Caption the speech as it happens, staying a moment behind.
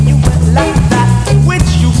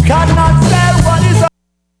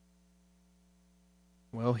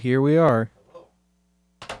Well, here we are.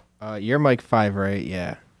 You're Mike 5, right?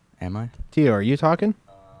 Yeah. Am I? Tio, are you talking?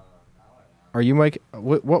 Are you Mike?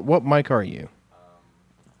 What mic are you?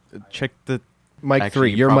 Check the. Mike Actually,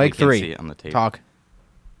 3. you You're probably Mike can't 3. see it on the tape. Talk.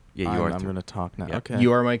 Yeah, you are. I'm gonna talk now. Yeah. Okay.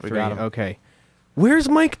 You are Mike We 3. got him. Okay. Where's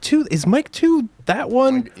Mike 2? Is Mike 2 that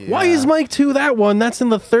one? Why Yeah. is Mike 2 that one? That's in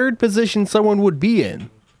the third position someone would be in.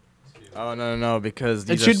 Oh no, because It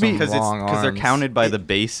these should are be- some Because long they're arms. counted by the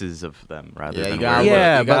bases of them rather Yeah, than you where gotta we're- look-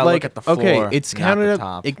 Yeah, you but gotta like look at the floor, okay, it's not counted the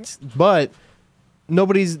up. top. But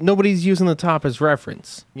nobody's using the top as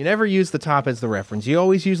reference. You never use the top as the reference. You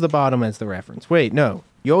always use the bottom as the reference. Wait, no.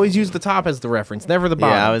 You always use the top as the reference, never the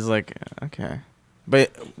bottom. Yeah, I was like, okay,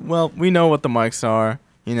 but well, we know what the mics are.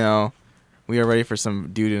 You know, we are ready for some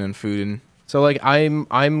dudin' and foodin'. So like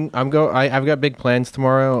I've got big plans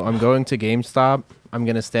tomorrow. I'm going to GameStop. I'm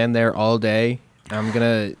gonna stand there all day. I'm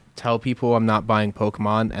gonna tell people I'm not buying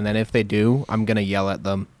Pokemon, and then if they do, I'm gonna yell at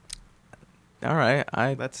them. All right,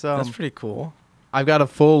 That's that's pretty cool. I've got a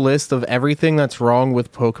full list of everything that's wrong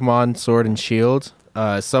with Pokemon Sword and Shield.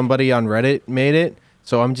 Somebody on Reddit made it,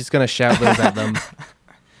 so I'm just gonna shout those at them.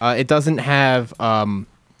 It doesn't have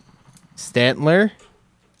Stantler.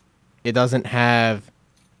 It doesn't have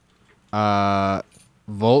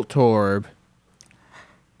Voltorb.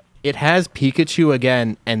 It has Pikachu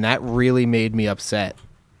again, and that really made me upset.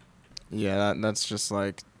 Yeah, that's just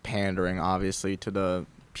like pandering, obviously, to the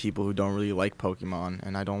people who don't really like Pokemon,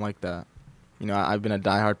 and I don't like that. You know, I've been a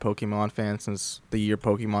diehard Pokemon fan since the year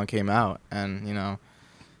Pokemon came out, and you know,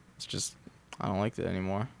 it's just I don't like it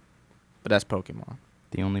anymore. But that's Pokemon.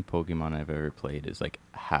 the only Pokemon I've ever played is like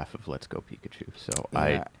half of Let's Go Pikachu. So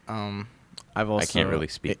Yeah, I've also I can't really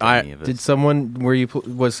speak to I any of it. Did someone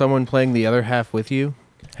was someone playing the other half with you?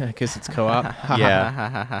 Because it's co-op.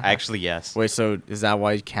 Yeah. Actually, yes. Wait, so is that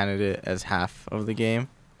why you counted it as half of the game?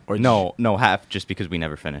 Or did No, half just because we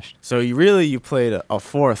never finished. So you played a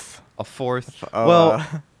fourth. A fourth. Uh,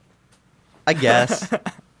 Well, I guess.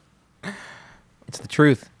 It's the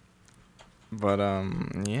truth. But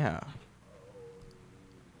yeah.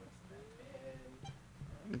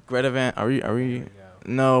 Greta Van, are we?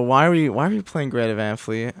 No, why are we playing Greta Van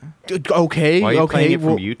Fleet? Okay, Why are you okay. playing it from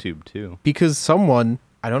well, YouTube too? because someone,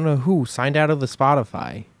 I don't know who, signed out of the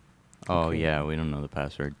Spotify. Oh Okay. yeah, we don't know the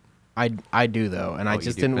password. I do though, and Oh, I you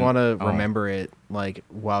just do? didn't Then- want to oh. remember it like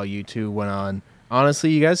while you two went on.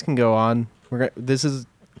 Honestly, you guys can go on. This is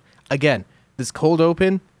again this cold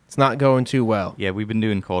open. It's not going too well. Yeah, we've been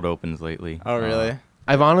doing cold opens lately. Oh really?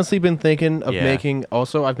 I've honestly been thinking of Yeah. making.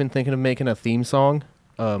 Also, I've been thinking of making a theme song.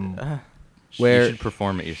 Where- You should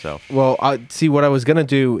perform it yourself. Well, see what I was gonna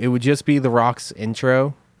do. It would just be the Rocks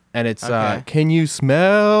intro, and it's Okay. "Can you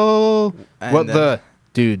smell And what then- the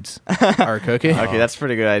dudes are cooking?" Okay, that's a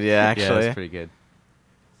pretty good idea Yeah, actually. that's pretty good.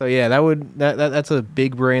 So yeah, that's a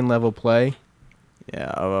big brain level play.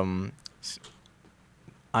 Yeah.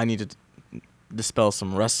 I need to dispel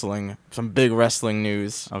some big wrestling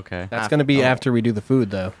news. Okay. That's gonna be oh. after we do the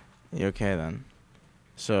food, though. You okay then?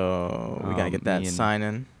 So we gotta get that me and- sign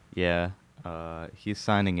in. Yeah. He's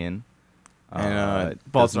signing in. And,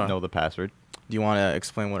 doesn't Baltimore. know the password. Do you want to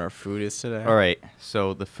explain what our food is today? All right.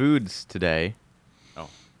 So the foods today. Oh,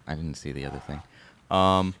 I didn't see the other thing.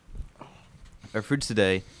 Our foods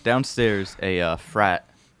today. Downstairs, a frat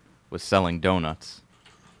was selling donuts,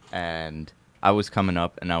 and I was coming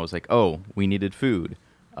up, and I was like, "Oh, we needed food,"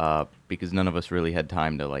 because none of us really had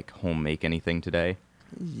time to like home make anything today.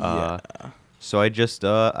 Yeah. So I just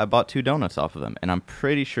I bought 2 donuts off of them, and I'm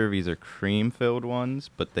pretty sure these are cream-filled ones,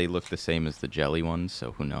 but they look the same as the jelly ones,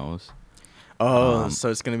 so who knows? Oh,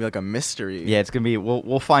 so it's gonna be like a mystery. Yeah, it's gonna be.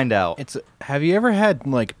 We'll find out. Have you ever had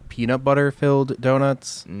like peanut butter filled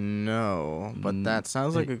donuts? No, but that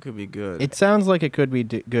sounds like it could be good. It sounds like it could be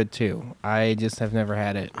good too. I just have never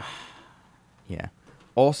had it. Yeah.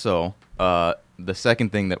 Also, the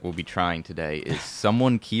second thing that we'll be trying today is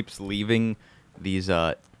someone keeps leaving these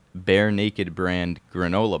Bare Naked brand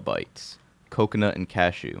granola bites, coconut and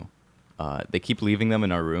cashew. They keep leaving them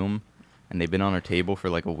in our room, and they've been on our table for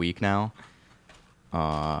like a week now.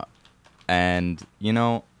 And you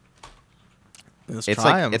know, Let's it's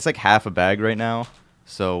try like 'em. it's like half a bag right now,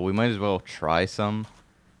 so we might as well try some,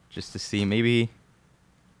 just to see maybe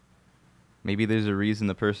there's a reason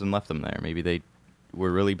the person left them there. Maybe they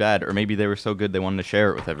were really bad, or maybe they were so good they wanted to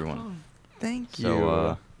share it with everyone. Thank you.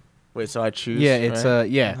 So Wait, so I choose. Yeah, it's right?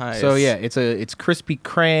 yeah. Nice. So yeah, it's Krispy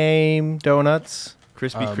Kreme donuts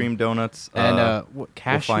Krispy Um, Kreme donuts, and what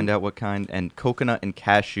cashew we'll find out what kind, and coconut and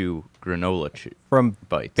cashew granola from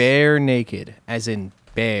bites. Bare Naked, as in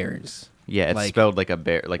bears. Yeah, it's like spelled like a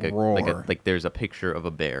bear, like roar. like there's a picture of a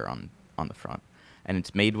bear on the front, and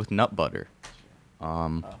it's made with nut butter.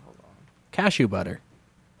 Cashew butter.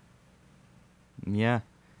 Yeah.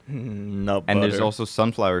 Nut And there's butter. also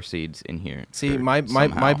sunflower seeds in here. See, for my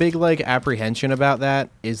somehow. big like apprehension about that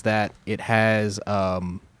is that it has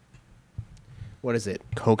what is it?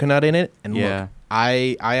 Coconut in it. And Yeah. look,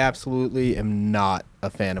 I absolutely am not a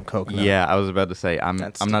fan of coconut. Yeah, I was about to say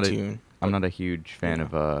That's I'm the not tune. I'm not a huge fan Yeah.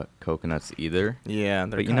 of coconuts either. Yeah,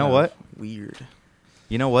 they're But you know kind what? of Weird.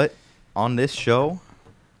 You know what? On this show,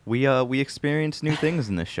 we experience new things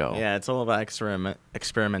in this show. Yeah, it's all about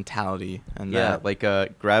experimentality and Yeah, that. like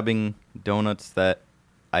grabbing donuts that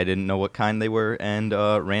I didn't know what kind they were, and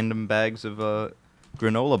random bags of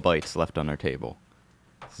granola bites left on our table.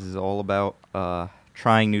 This is all about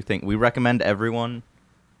trying new things. We recommend everyone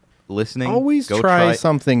listening Always go try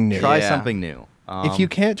something new. Try Yeah. something new. If you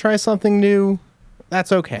can't try something new,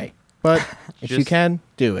 that's okay. But if you Just- can,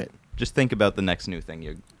 do it. just think about the next new thing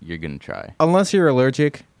you're gonna try. Unless you're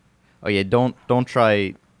allergic. Oh yeah, don't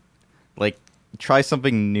try, like, try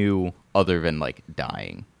something new other than like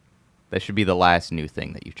dying. That should be the last new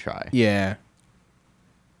thing that you try. Yeah.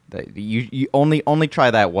 That you only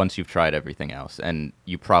try that once you've tried everything else, and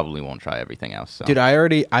you probably won't try everything else. So. Dude, I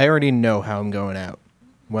already know how I'm going out.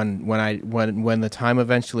 When the time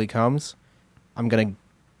eventually comes, I'm gonna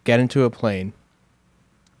get into a plane,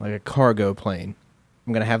 like a cargo plane.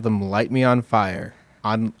 I'm gonna have them light me on fire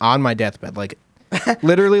on my deathbed. Like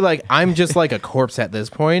literally, like I'm just like a corpse at this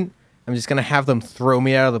point. I'm just gonna have them throw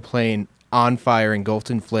me out of the plane on fire, engulfed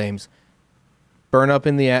in flames, burn up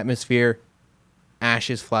in the atmosphere,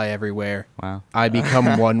 ashes fly everywhere. Wow, I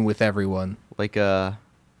become one with everyone. like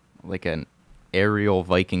an aerial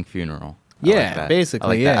Viking funeral. I Yeah, like that. basically, I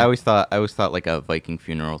like that. yeah. I always thought like a Viking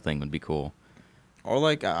funeral thing would be cool. Or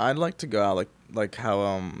like I'd like to go out like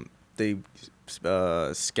how they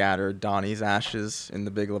scatter Donnie's ashes in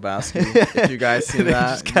The Big Lebowski. If you guys see They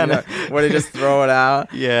that, just kinda- where they just throw it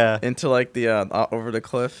out Yeah, into like the over the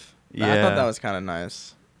cliff. I Yeah. thought that was kind of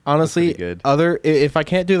nice. Honestly, pretty good. if I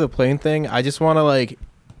can't do the plane thing, I just want to like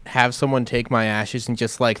have someone take my ashes and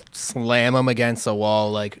just like slam them against a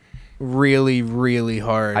wall like really, really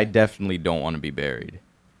hard. I definitely don't want to be buried.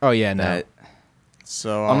 oh yeah, no. That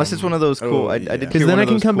So unless it's one of those cool. I did Because hear then one I of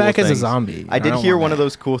can those come cool back as a things. zombie. I did don't hear want one of that.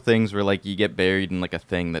 those cool things where like you get buried in like a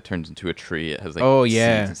thing that turns into a tree. It has like Oh, seeds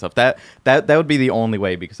yeah. and stuff. That would be the only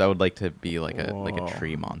way, because I would like to be like a Whoa.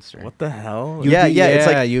 tree monster. What the hell? You'd yeah, be- yeah. It's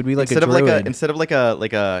yeah, like you'd be like a instead of druid. instead of like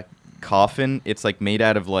a coffin, it's like made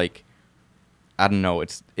out of like, I don't know.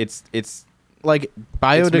 It's like made-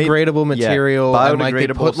 biodegradable yeah, material and like they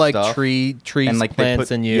biodegradable put like stuff, tree and like plants they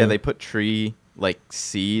put in you. yeah they put tree like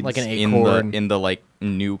seeds Like an in acorn. the like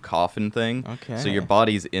new coffin thing. So Okay. your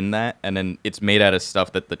body's in that, and then it's made out of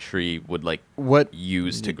stuff that the tree would like what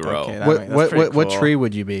use to grow. Okay, that what that's what pretty what, what cool. tree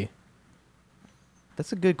would you be?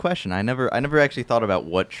 That's a good question. I never actually thought about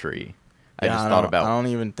what tree. I Yeah, just I thought don't- about. I don't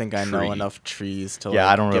even think I know tree. enough trees to yeah,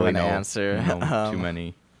 like, I don't give really an know, answer. know too Um,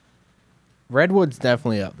 many. Redwood's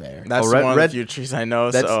definitely up there. That's Oh, one of red- the few trees I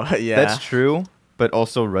know. That's So yeah, that's true, but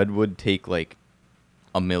also redwood take like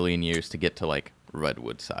a million years to get to like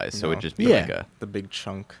redwood size, so No. it'd just be Yeah. like a the big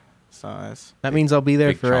chunk size. That means I'll be there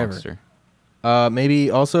big forever. chunkster.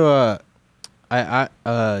 Maybe also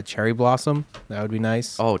cherry blossom. That would be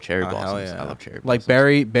nice. Oh, cherry Oh, hell blossoms! yeah. I love cherry blossoms.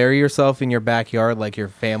 Like bury yourself in your backyard, like your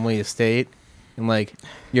family estate, and like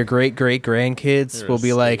your great grandkids Your will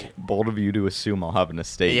be like, Bold of you to assume I'll have an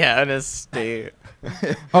estate. Yeah, an estate.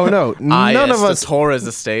 oh no, none yes, of us, The Torres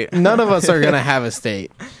estate. none of us are gonna have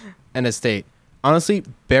an estate. Honestly,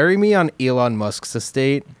 bury me on Elon Musk's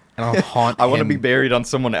estate, and I'll haunt. I want to him. be buried on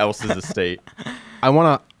someone else's estate. I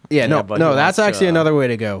want to. Yeah, no, but no. he That's wants actually to, another way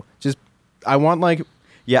to go. Just, I want like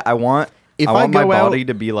Yeah, I want. If I I want my go out- body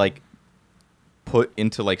to be like put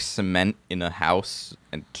into like cement in a house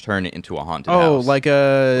and turn it into a haunted house. like Like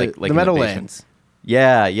the in the Meadowlands.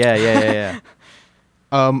 Yeah.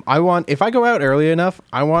 I want if I go out early enough,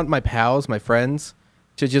 I want my pals, my friends,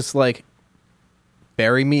 to just like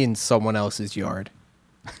bury me in someone else's yard.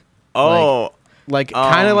 Oh, Like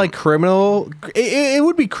kind of Um, like criminal. It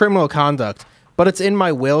would be criminal conduct, but it's in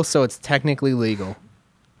my will, so it's technically legal.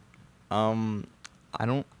 I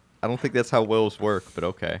don't think that's how wills work, but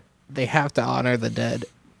okay. They have to honor the dead.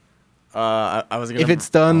 I was gonna. If it's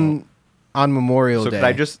done on Memorial So Day, could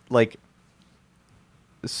I just like?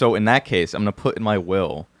 So in that case, I'm gonna put in my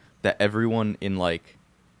will that everyone in like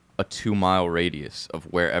a 2-mile radius of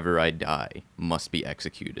wherever I die must be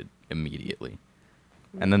executed immediately,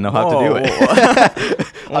 and then they'll have to do it.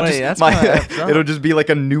 I'll Wait, just- that's my- kinda effed up. it'll just be like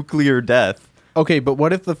a nuclear death. okay, but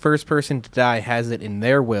what if the first person to die has it in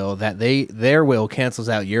their will that their will cancels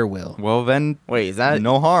out your will? Well then, Wait, is that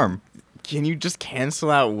no harm. Can you just cancel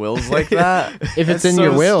out wills like that? If it's That's in so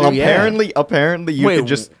your will, stupid. yeah. Apparently, you Wait, could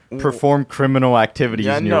just perform criminal activities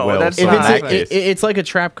Yeah, in your no, will. that's So If in not that happening. case, it's like a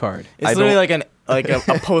trap card. It's I literally don't- like a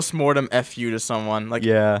post-mortem FU to someone. Like,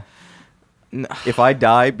 yeah. n- If I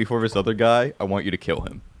die before this other guy, I want you to kill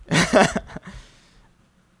him.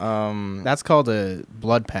 That's called a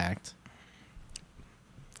blood pact.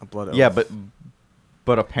 a blood Yeah, oath.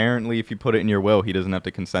 but apparently, if you put it in your will, he doesn't have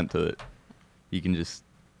to consent to it. You can just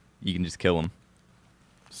kill him.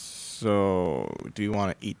 So, do you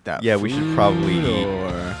want to eat that? Yeah, we should probably food eat.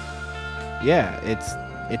 Or Yeah,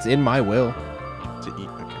 it's in my will. to eat.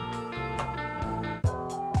 Okay.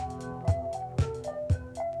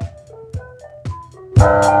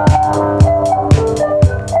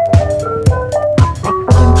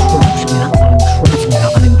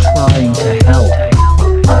 I'm trying to help.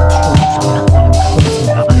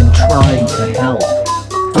 I'm trying to help.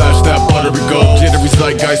 Flash that buttery gold, jittery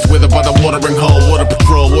zeitgeist withered by the watering hole. Water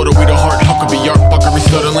patrol, water we the heart, how could be art buckery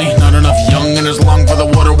suddenly? Not enough young and as long for the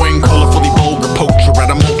water wing. Colorfully vulgar poacher at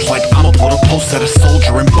a mulch like I'm a put a post at a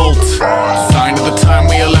soldier and bolt. Sign of the time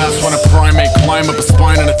we elapse when a primate climb up a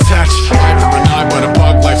spine and attach. Hyper and eye by the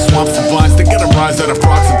bog life swamps and vines to get a rise out of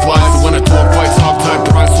frogs and flies. So when a dog fights hog tied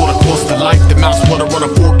prize, sort of cost the life. The mouse water on a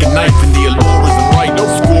fork and knife and the allure isn't right. No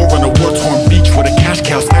score on a war torn beach where the cash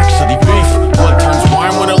cow's actually beef. Blood turns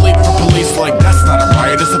wine when a leak for police like that's not a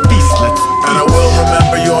riot, it's a feast. And I will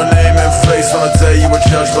remember your name and face on the day you were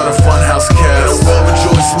judged by the funhouse cast. And I will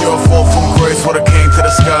rejoice in your fall from grace when it came to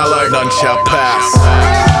the sky like none shall pass.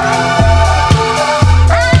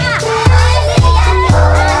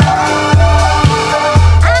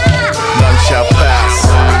 None shall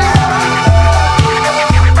pass.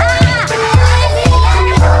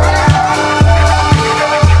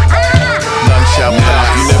 None shall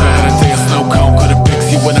pass. You never had a day of snow cone, could have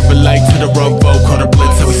fixed you wouldn't relate to the rowboat, caught a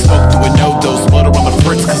blitz, how he spoke to a no-dose, butter on the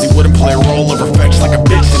fritz, cause he wouldn't play a role or fetch like a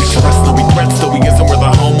bitch, and express no regrets, though he isn't where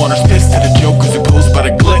the homeowner's pissed at a joke, cause he posed by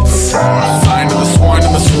the glitz. Sign of the swine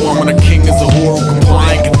and the swarm, when a king is a whore who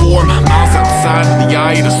comply and conform, miles outside in the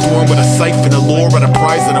eye of the storm, with a siphon, a lure, and a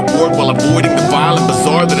prize and award, while avoiding the violent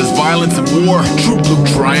bazaar that is violence and war. True blue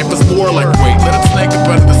triumph is more like wait, let it snake up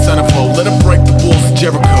out of the centerfold, let it break the walls of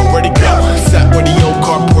Jericho, ready go. Sat where the old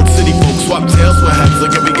cardboard city folks swap tails with heads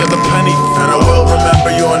like every other penny. And I will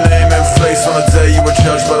remember your name and face on the day you were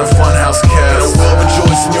judged by the funhouse cast. And I will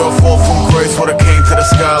rejoice in your fall from grace when it came to the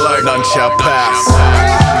sky like none shall pass.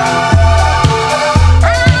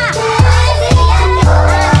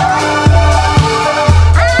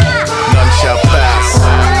 None shall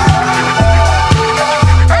pass.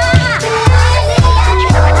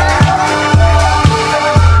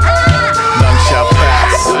 None shall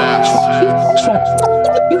pass.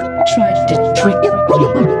 You've tried to trick me.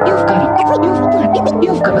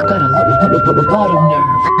 You've got a lot of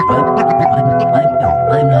nerve.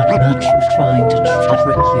 I'm not trying to trick you.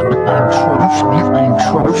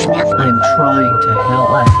 I'm trying to help.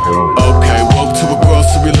 Okay, woke to a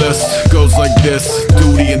grocery list. Goes like this: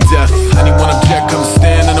 duty and death. Anyone object, come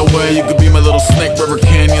stand in the way. You could be my little Snake River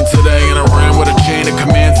Canyon today. And I ran with a chain of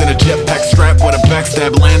commands and a jetpack strap with a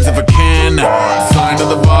backstab lands if I can. Sign of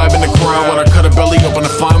the vibe in the crowd when I cut a belly open to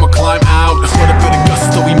find what climb out. With a bit of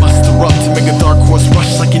gusto, we must erupt to make a dark horse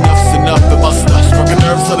rush like enough's enough. It must have struck a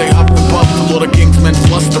nerve so they huff and puff. The Lord of Kings men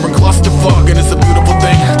fluster and clusterfuck, and it's a beautiful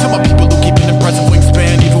thing. To my people who keep an impressive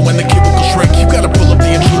wingspan, even when the cubicle shrink, you gotta pull up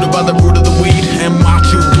the intruder by the root of the weed and march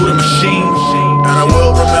you through the machine. And I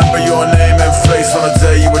will remember your name and face on the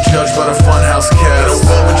day you were judged by the funhouse cast. And I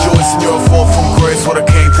will rejoice in your fall from grace when it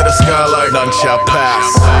came to the sky like none shall pass.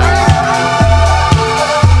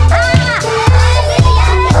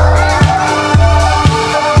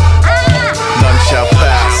 None shall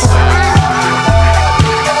pass.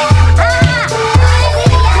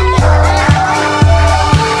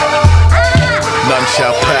 None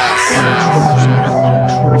shall pass.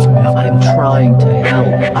 I'm trying to help.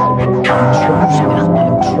 I'm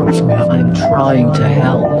trying to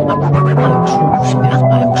help. I'm trying to help.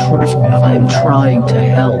 I'm trying to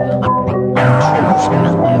help.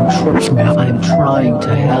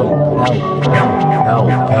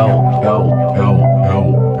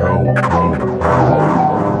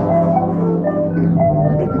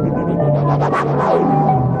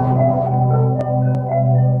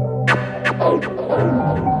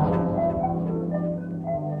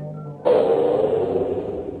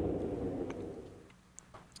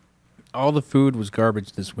 All the food was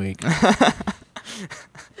garbage this week.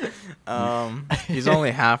 He's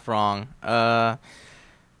only half wrong.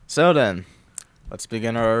 So then, let's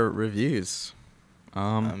begin our reviews.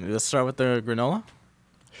 Let's start with the granola.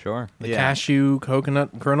 Sure. The Yeah. cashew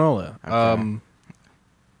coconut granola. Okay.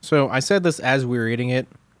 So I said this as we were eating it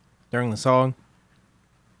during the song.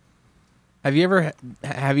 Have you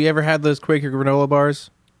ever had those Quaker granola bars?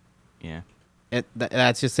 Yeah.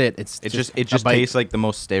 That's just it. It It just tastes like the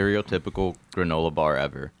most stereotypical granola bar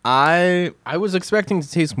ever. I I was expecting to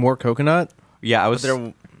taste more coconut. Yeah,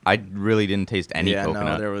 there. I really didn't taste any Yeah, no,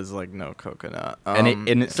 coconut. there was like no coconut. and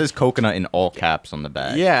it says coconut in all caps on the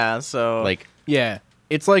bag. Yeah, so Like Yeah,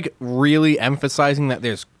 it's like really emphasizing that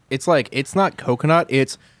there's. It's like it's not coconut.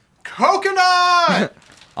 It's coconut.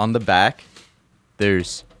 on the back,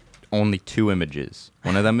 there's only 2 images.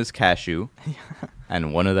 One of them is cashew,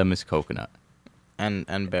 and one of them is coconut.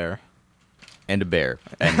 and bear. And a bear.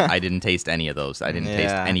 And I didn't taste any of those. I didn't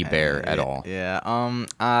taste any bear at all. Yeah.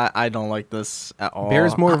 I don't like this at all.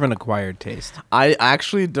 Bear's more of an acquired taste. I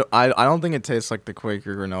actually do, I don't think it tastes like the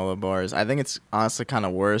Quaker granola bars. I think it's honestly kind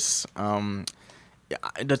of worse. Yeah,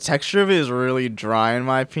 the texture of it is really dry in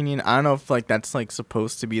my opinion. I don't know if like that's like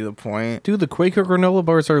supposed to be the point. Dude, the Quaker granola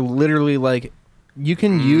bars are literally like, you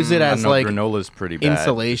can use it I as don't know, like. granola's pretty bad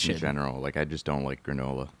insulation. in general. Like I just don't like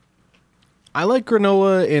granola. I like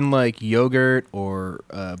granola in like yogurt or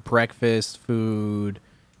breakfast food.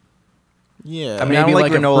 Yeah. I mean, I Maybe don't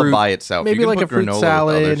like like a granola fruit- by itself. maybe You can like put a fruit granola with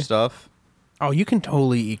other salad. stuff. Oh, you can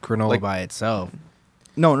totally eat granola Like- by itself.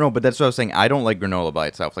 No, but that's what I was saying. I don't like granola by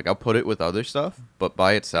itself. Like I'll put it with other stuff, but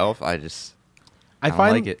by itself, I don't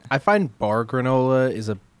find like it. I find bar granola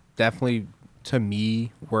is definitely to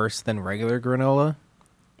me worse than regular granola.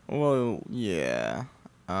 Well, yeah.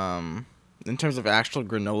 In terms of actual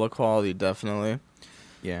granola quality, definitely.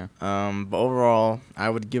 yeah. But overall, I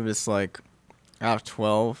would give this like out of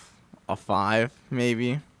 12, a 5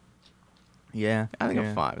 maybe. Yeah. I think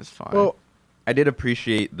yeah. a 5 is fine. Well, I did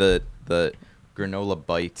appreciate the granola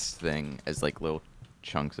bites thing as like little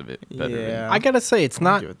chunks of it. Better than- Yeah. I gotta say it's I'll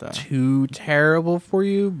not give it that. too terrible for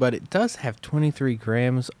you, but it does have 23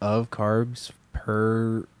 grams of carbs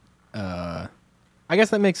per. I guess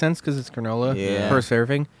that makes sense because it's granola Yeah. per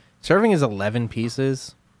serving. Serving is 11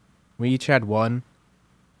 pieces. We each had one.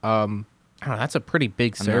 I don't know, that's a pretty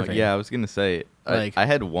big I know, serving. yeah, I was gonna say. Like- I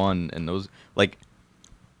had one, and those like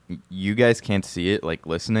you guys can't see it like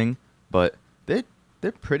listening, but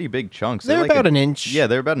they're pretty big chunks. They're like about an inch. Yeah,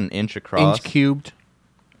 they're about an inch across. Inch cubed.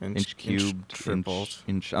 Inch cubed, tripled.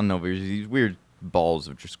 inch. I don't know. There's these weird balls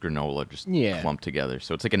of just granola just Yeah. clumped together.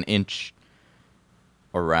 So it's like an inch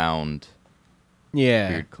around Yeah.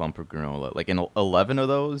 weird clump of granola. Like 11 of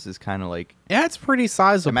those is kind of like Yeah, it's pretty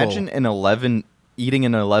sizable. imagine eating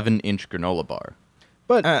an 11-inch granola bar.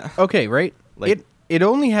 But okay, right? Like- it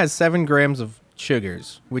only has 7 grams of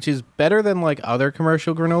sugars, which is better than like other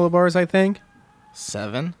commercial granola bars, I think.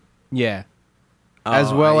 7? Yeah.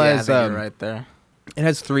 As well yeah, as, I think um, you're right there. It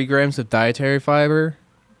has 3 grams of dietary fiber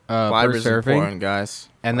per Fiber's serving, important, guys.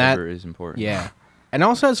 and Fiber that is important. yeah, and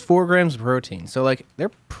also has 4 grams of protein. So like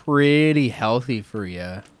they're pretty healthy for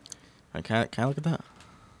you. I can't look at that.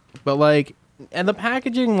 But like, and the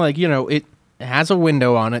packaging, like it has a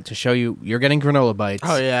window on it to show you're getting granola bites.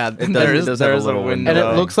 Oh yeah, does- there it is does have a there's a little window. And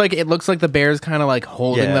window. it looks like the bear's kind of like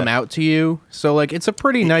holding Yeah. them out to you. So like it's a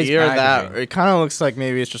pretty nice Either packaging. that, it kind of looks like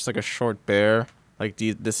maybe it's just like a short bear. Like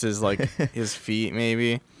this is like his feet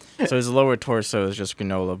maybe. So his lower torso is just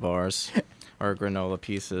granola bars or granola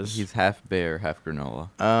pieces. He's half bear, half granola.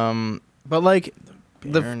 But like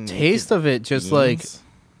the Bare naked taste of it, just like beans?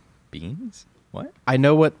 Beans? What? I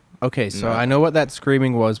know what. Okay, so No. I know what that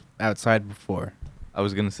screaming was outside before. I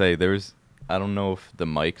was gonna say I don't know if the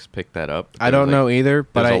mics picked that up. I don't know either,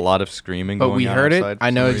 but There's a lot of screaming. but going we on heard it. outside for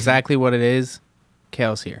I know some reason. exactly what it is.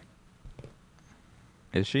 Kale's here.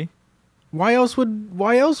 Is she? Why else would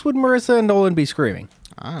Marissa and Nolan be screaming?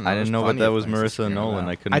 I don't know. I there's didn't know plenty that of was things to Marissa scream and Nolan. about.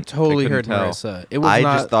 I couldn't. I totally couldn't heard tell. Marissa. It was I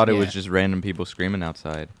not, just thought it was yeah. just random people screaming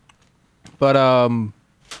outside. But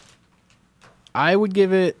I would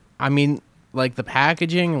give it. I mean, like the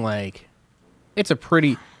packaging, like it's a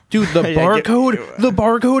pretty. Dude, the Yeah, barcode. The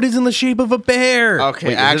barcode is in the shape of a bear. Okay,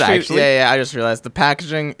 Wait, is it actually, actually? yeah, I just realized the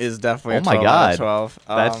packaging is definitely Oh a my 12 out of God. 12.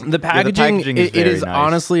 That's- The packaging, packaging is it very is nice.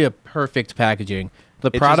 honestly a perfect packaging. The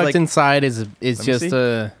It's just product like- inside is Let me just see.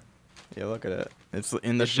 a. yeah, look at it. It's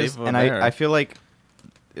in the It's shape just- of a and bear. I feel like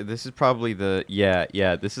this is probably this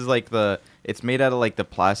is like it's made out of like the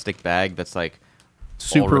plastic bag that's like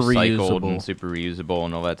Super all recycled reusable. and super reusable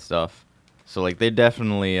and all that stuff. So like they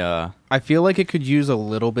definitely I feel like it could use a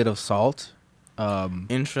little bit of salt,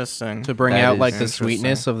 Interesting. to bring That out is like the interesting.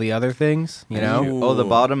 sweetness of the other things. You know. Ooh. oh the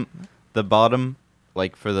bottom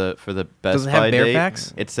like for the Best Does it have Buy bear date,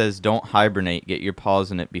 facts? it says don't hibernate, get your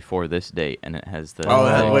paws in it before this date, and it has the.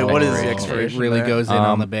 Wait, what is the It expiration really there? goes in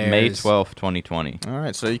on the Bears. May 12th, 2020. All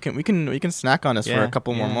right, so we can snack on this for Yeah, a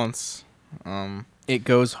couple more yeah. months. It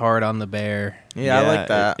goes hard on the Bear. Yeah, I like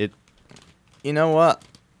that. It You know what?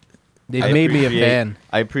 They've I made me a appreciate- fan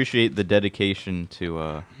I appreciate the dedication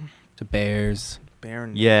to. to Bears.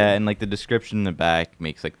 Baron. Yeah, and like the description in the back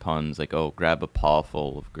makes like puns, like grab a paw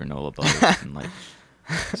full of granola bites and like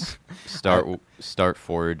start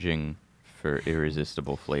foraging for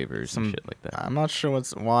irresistible flavors and shit like that. I'm not sure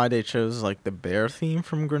why they chose like the bear theme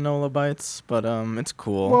from Granola Bites, but it's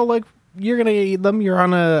cool. Well, like you're gonna eat them. You're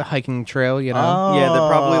on a hiking trail, you know. Yeah, they're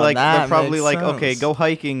probably Oh, like that makes okay, sense. go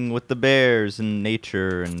hiking with the bears in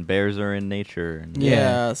nature, and bears are in nature. And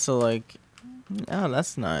yeah, so like, oh,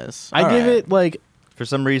 that's nice. I give it like, for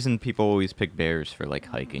some reason, people always pick bears for like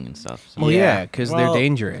hiking and stuff. So. well, Yeah. yeah, because Well, they're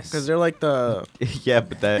dangerous. because they're like the Yeah,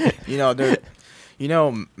 but that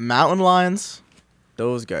they're mountain lions.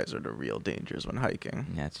 Those guys are the real dangers when hiking.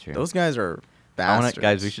 yeah, that's true. Those guys are I wanna, bastards.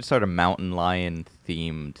 guys, we should start a mountain lion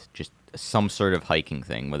themed, just some sort of hiking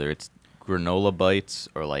thing, whether it's granola bites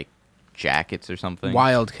or like jackets or something.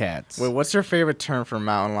 Wildcats. Wait, what's your favorite term for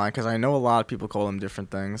mountain lion? Because I know a lot of people call them different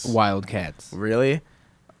things. Wildcats. Really?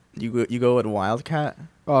 You go with wildcat?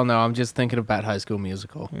 Oh no, I'm just thinking about High School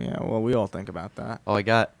Musical. Yeah. Well, we all think about that. Oh, I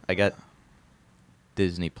got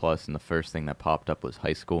Disney Plus, and the first thing that popped up was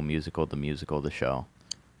High School Musical, the show.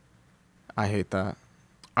 I hate that.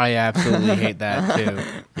 I absolutely hate that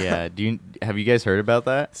too. Yeah, have you guys heard about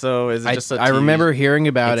that? So is it I, just a I TV remember hearing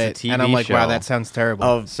about It's a it, and I'm TV like, wow, show. that sounds terrible.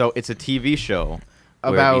 of So it's a TV show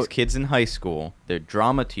where About- these kids in high school, their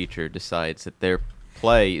drama teacher decides that their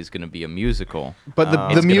play is going to be a musical. but It's the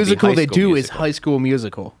gonna be musical High they School do is Musical. High School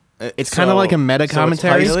Musical. It's so- kind of like a meta so it's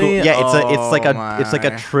commentary. high school- Really? Yeah, it's like Oh it's like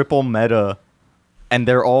a my. triple meta, and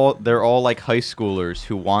they're all like high schoolers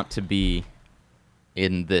who want to be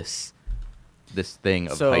in this thing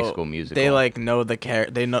of so High School Musical. They like know the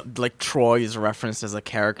They know like Troy is referenced as a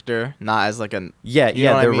character, not as like an. yeah, you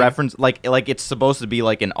know what I they're mean? referenced like it's supposed to be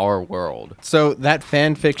like in our world, So that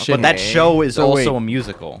fan fiction. but that show is So also wait. a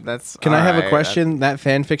musical. That's. Can I have a alright, question? That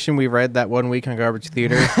fan fiction we read that one week on Garbage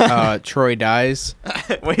Theater, Troy dies.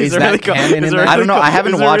 Wait, Is it that really called- canon is in it there? I don't know. really I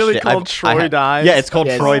haven't is it watched really it. Called Troy Dies. Yeah, it's called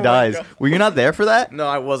Yes. Troy Oh my Dies. God. Were you not there for that? No,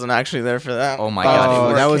 I wasn't actually there for that. Oh my God,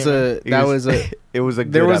 Oh, it that was- was a It was a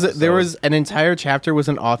there good was episode. there was an entire chapter was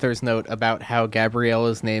an author's note about how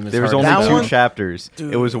Gabriella's name is. There was hard only to That two one- chapters.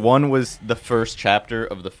 Dude. It was one was the first chapter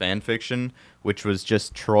of the fan fiction, which was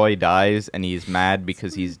just Troy dies and he's mad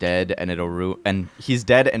because he's dead and and he's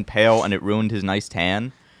dead and pale and it ruined his nice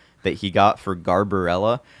tan that he got for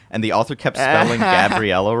Garbarella, and the author kept spelling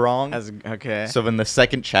Gabriella wrong. Okay. So then the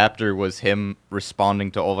second chapter was him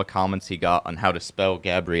responding to all the comments he got on how to spell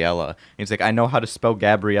Gabriella. And he's like, I know how to spell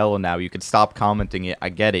Gabriella now. You could stop commenting it. I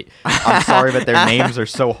get it. I'm sorry that their names are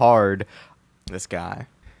so hard. This guy.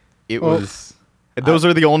 It Well, was. Those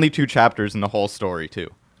are the only two chapters in the whole story,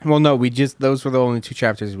 too. Well, no, those were the only two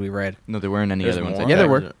chapters we read. No, there weren't any There's other ones. more? like Yeah, there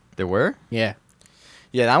that. were. There were? Yeah,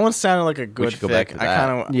 Yeah, that one sounded like a good should go back fic. to I that.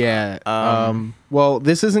 kind of. yeah. Well,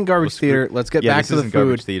 this isn't Garbage Theater. Let's get yeah, back this to the isn't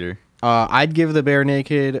Garbage food. Theater. I'd give the Bare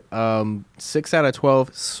Naked 6 out of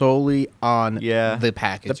 12 solely on Yeah. the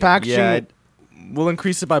packaging. The packaging. Yeah, we'll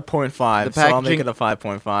increase it by 0.5. The So I'll make packaging- it a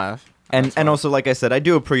 5.5. And That's fine. also, like I said, I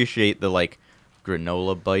do appreciate the like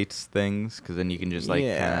granola bites things, because then you can just like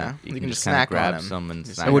Yeah, you you can can just just kind of snack on grab them. some and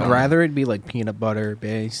Just snack I would on them. rather it be like peanut butter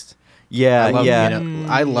based. Yeah, I love yeah.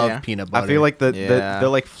 I love Yeah. peanut butter. I feel like Yeah. the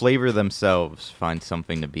like flavor themselves find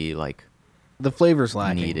something to be like the flavor's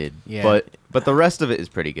lacking. needed. Yeah, But the rest of it is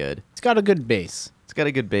pretty good. it's got a good base. It's got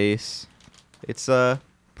a good base. It's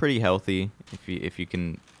pretty healthy if you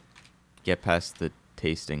can get past the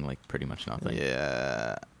tasting like pretty much nothing.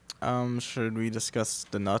 Yeah. Should we discuss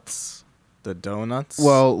the nuts? The donuts?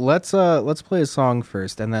 Well, let's play a song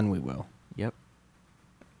first, and then we will. Yep.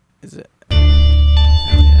 is it?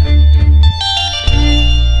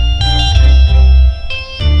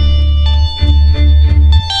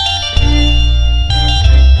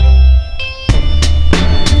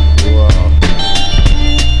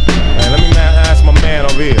 Hey, let me ask my man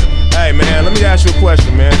over here. Hey, man, let me ask you a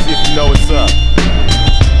question, man. See if you know what's up.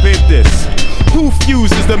 Peep this. Who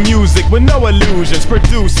fuses the music with no illusions,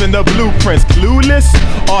 producing the blueprints? Clueless?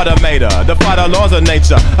 Automator, defy the laws of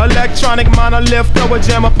nature. Electronic monolith, throw a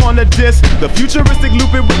jam upon the disc. The futuristic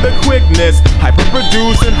loop it with the quickness. Hyper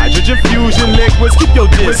producing hydrogen fusion liquids. Keep your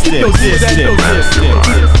distance. Keep your distance.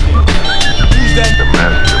 Who's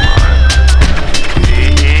that?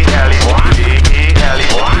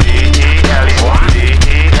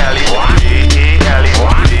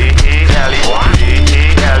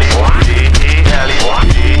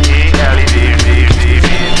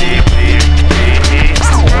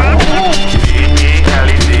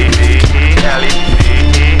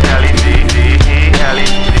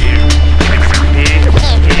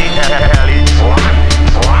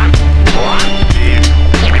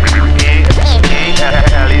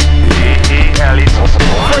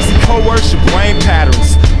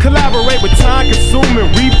 with time-consuming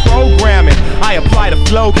reprogramming. I apply the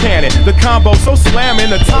flow cannon, the combo so slamming,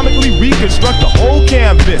 atomically reconstruct the whole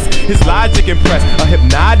canvas. His logic impressed, a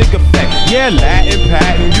hypnotic effect. Yeah, Latin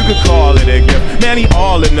patent, you could call it a gift. Man, he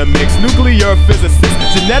all in the mix, nuclear physicist,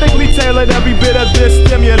 genetically tailored every bit of this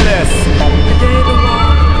stimulus. The day the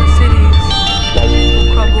walls of the cities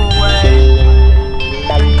will crumble away,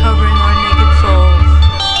 uncovering our naked souls.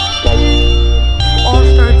 All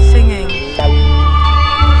start singing,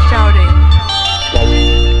 shouting,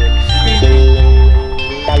 screaming.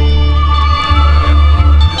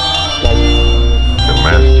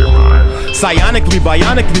 Psionically,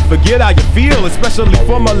 bionically, forget how you feel, especially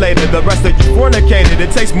formulated. The rest of you fornicated, it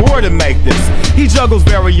takes more to make this. He juggles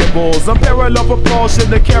variables, unparalleled propulsion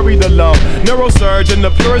to carry the load. Neurosurgeon, the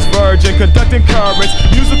purest virgin, conducting currents,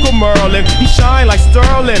 musical Merlin. He shine like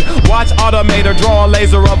Sterling. Watch automator draw a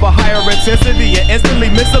laser of a higher intensity and instantly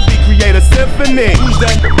miss a beat, create a symphony. Who's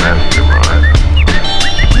that? The mastermind.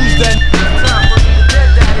 Who's that?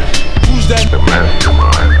 Who's that? The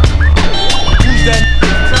mastermind. Who's that?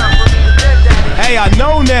 Hey, I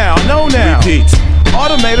know now. Repeat.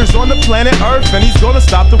 Automator's on the planet Earth and he's gonna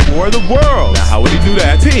stop the war of the world. Now how would he do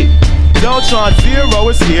that? Pete. Deltron Zero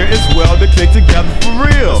is here as well to click together for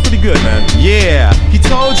real. That's pretty good, man. Yeah, he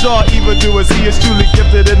told y'all evildoers he is truly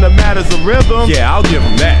gifted in the matters of rhythm. Yeah, I'll give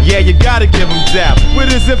him that. Yeah, you gotta give him that.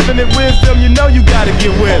 With his infinite wisdom, you know you gotta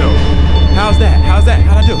get with him. How's that? How'd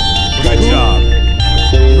I do? Good job.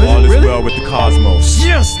 All is well with the cosmos.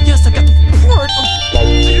 Yes, I got the report.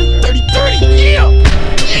 30-30,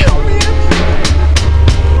 yeah, man.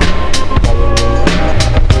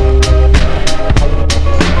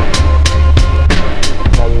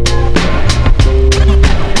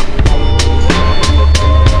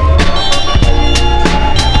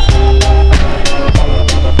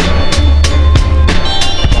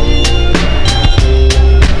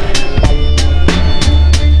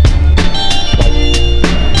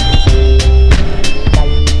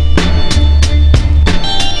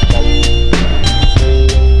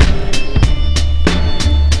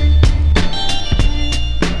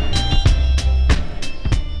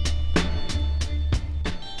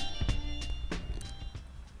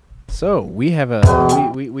 So we have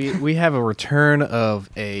a we have a return of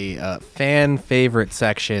a fan favorite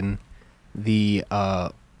section, the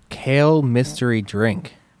kale mystery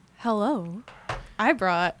drink. Hello. I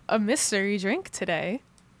brought a mystery drink today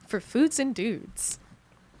for Foods and Dudes.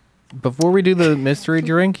 Before we do the mystery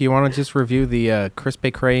drink, you want to just review the Krispy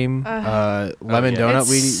Kreme lemon donut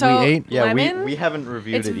It's we ate? Yeah, lemon? we haven't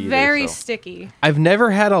reviewed It's it either. very so. sticky. I've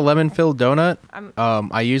never had a lemon filled donut. I'm-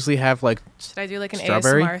 I usually have like Should I do like an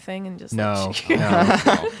Strawberry? ASMR thing and just no. like,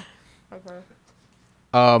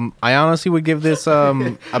 no. I honestly would give this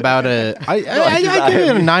about a I give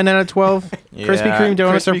it a 9 out of 12. Krispy Yeah, Kreme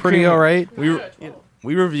donuts Krispy are pretty Kreme- alright.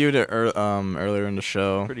 We reviewed it earlier in the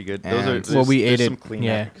show. Pretty good. And- Those are Well, we ate some it, clean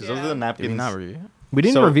yeah. because those are the Did we napkins. not review it? We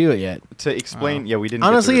didn't So- review it yet. To explain, yeah, we didn't.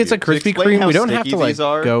 Honestly, get it's to a review. To Krispy explain Kreme. how We don't have to sticky like these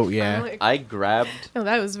are, go. Yeah. I grabbed No,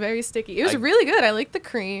 that was very sticky. It was I- really good. I like the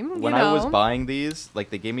cream. when you know. I was buying these. Like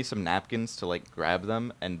they gave me some napkins to like grab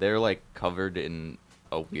them, and they're like covered in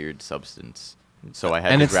a weird substance. So I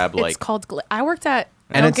had And to it's- grab like It's called. I worked at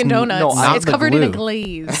And it's Dunkin' n- Donuts. not It's the covered in a glue.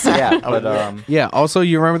 glaze. yeah, but Yeah. Also,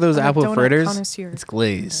 you remember those I'm a apple donut fritters? connoisseur. It's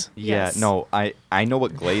glaze. yeah, Yes. no, I know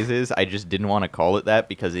what glaze is. I just didn't want to call it that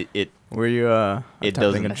because it Were you It attempting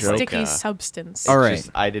doesn't a A joke? sticky like, substance. All right. just,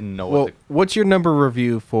 I didn't know Well, what. what's your number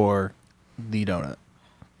review for the donut?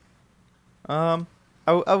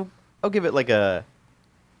 I'll give it like a,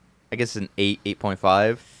 I guess an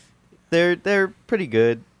 8.5. They're pretty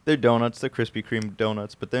good. They're donuts. They're Krispy Kreme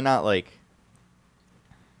donuts, but they're not like.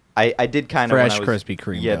 I did kind of Fresh Krispy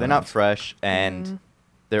Kreme Yeah, they're not donuts. fresh, and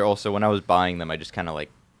they're also when I was buying them, I just kind of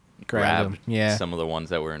like Grabbed grabbed them, yeah. some of the ones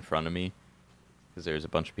that were in front of me because there's a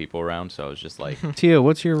bunch of people around, so I was just like, Tia,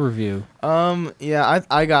 what's your review? Yeah,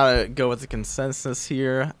 I gotta go with the consensus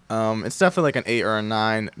here. It's definitely like an 8 or a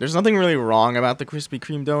 9. There's nothing really wrong about the Krispy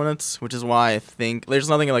Kreme donuts, which is why I think there's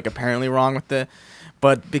nothing like apparently wrong with it.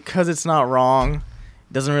 But because it's not wrong,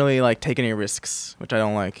 it doesn't really like take any risks, which I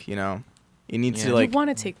don't like. You know, you need Yeah. to You like want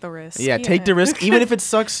to take the risk. yeah, take the risk, even if it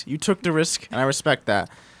sucks. You took the risk, and I respect that.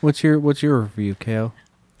 What's your review, Kale?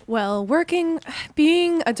 Well,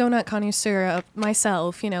 being a donut connoisseur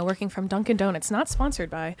myself, working from Dunkin' Donuts, not sponsored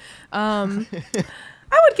by, I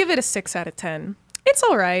would give it a 6 out of 10. It's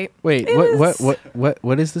all right. Wait, It was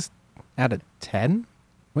what is this out of 10?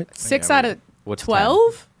 What? 6 Yeah, out of what's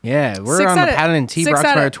 12? Yeah, we're 6 on out the of- Patent and T 6 Brock's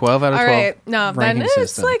out Fire of- 12 out of 12. All right, no, then ranking it's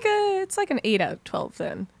system. it's like an 8 out of 12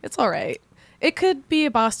 then. It's all right. It could be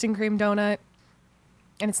a Boston cream donut.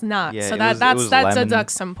 and it's not. Yeah, so it that was that lemon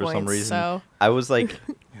deducts some for points. some reason. So I was like,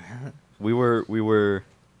 we were,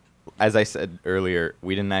 as I said earlier,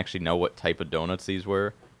 we didn't actually know what type of donuts these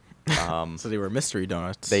were. So they were mystery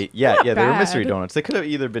donuts. They Not they were mystery bad. donuts. They could have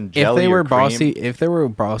either been If jelly they or were cream. if they were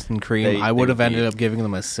Boston cream, They I would have would ended be- up giving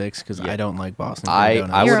them a 6 because Yeah. I don't like Boston cream I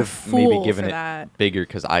donuts. would You're a have maybe fool given for it that. bigger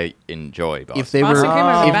because I enjoy Boston. if they Boston were cream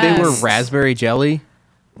are the if they were best. raspberry jelly,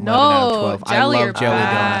 11 out of no, 12. jelly I are love jelly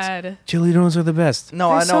bad. donuts. Jelly donuts are the best. No,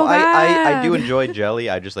 They're I know. so I do bad. enjoy jelly.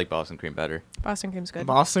 I just like Boston cream better. Boston cream's good.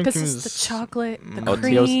 Boston because cream it's the is- chocolate, the Oh,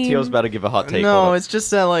 cream. Teo's about to give a hot take. No, Hold up. it's just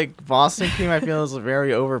that like Boston cream I feel is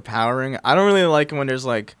very overpowering. I don't really like when there's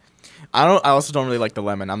like I also don't really like the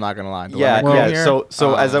lemon. I'm not gonna lie. The Yeah, lemon cream yeah. here,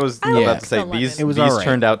 So as I was I like about to the say, lemon. these It was these alright.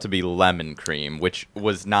 turned out to be lemon cream, which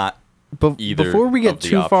was not. Either Before we of get the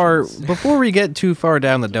too far, options. before we get too far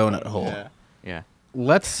down the donut hole, Yeah. Yeah.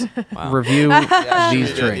 let's Wow. review these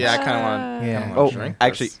Yeah, drinks. Yeah, I kind of want. Yeah. Oh, drink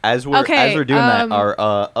actually, this. as we're Okay, doing that, um, our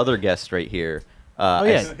other guest right here. Oh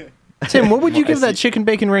yeah, Tim, what would you give that chicken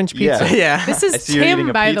bacon ranch pizza? Yeah. yeah. This I is see you're eating Tim,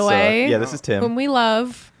 a by the pizza. way. Yeah, this is Tim. Whom we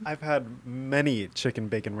love. I've had many chicken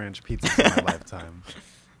bacon ranch pizzas in my lifetime.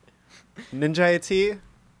 Ninja IT,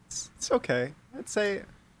 it's okay. I'd say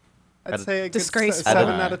a good Disgraceful.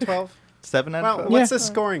 7 out of 12. 7 out Well, of 12. what's Yeah. the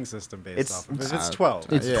scoring system based It's- off of? If it's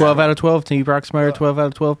 12. It's Yeah. 12 out of 12. T. Broxmeyer, 12 out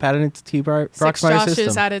of 12. Patent T. 6 Broxmeyer Joshes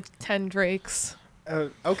system. out of 10 Drakes.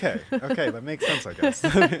 Okay, that makes sense, I guess.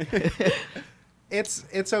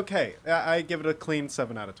 It's okay. I give it a clean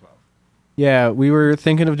 7 out of 12. Yeah, we were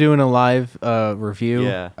thinking of doing a live review.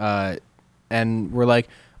 Yeah. And we're like,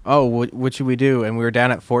 oh, what should we do? And we were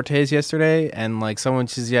down at Forte's yesterday, and like someone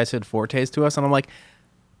suggested Forte's to us, and I'm like,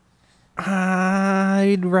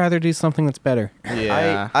 I'd rather do something that's better.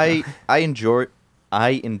 Yeah. I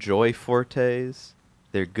enjoy Fortes.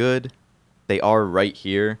 They're good. They are right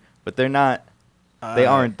here, but they're not. They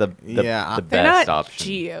aren't the yeah, the They're best not option.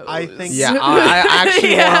 Geos. I think- Yeah, I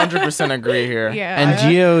actually Yeah. 100% agree here. Yeah. And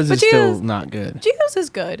Geo's But is still Geo's- not good. Geos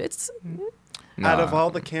is good. It's Out of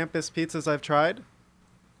all the campus pizzas I've tried,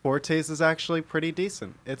 Forte's is actually pretty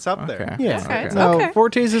decent. It's up there. Okay. Yeah. Okay. No, Okay.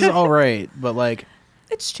 Forte's is all right, but like,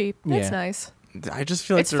 it's cheap. Yeah. It's nice. I just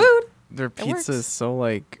feel like It's food. their It pizza works. is so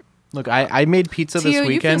like. look, I made pizza Tio, this you feel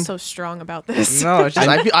weekend. so strong about this. No, it's just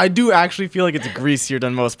I do actually feel like it's greasier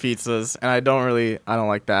than most pizzas, and I don't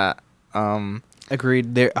like that.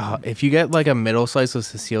 Agreed. There, if you get like a middle slice of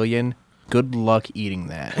Sicilian, good luck eating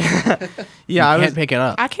that. Yeah, I you was can't pick it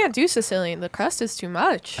up. I can't do Sicilian. The crust is too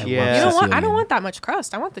much. I Yeah. love You don't want. I Sicilian. don't want that much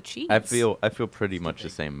crust. I want the cheese. I feel pretty much the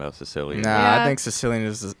same about Sicilian. Nah, Yeah. I think Sicilian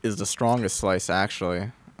is the strongest slice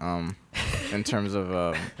actually. In terms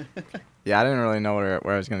of yeah, I didn't really know where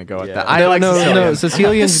I was gonna go with Yeah. that. I no, like no, Sicilian. no.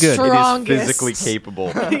 Sicilian's The good. straw- It is Strongest. physically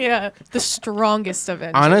capable. yeah, the strongest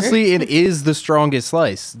Avenger. Honestly, it is the strongest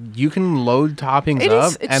slice. You can load toppings It up,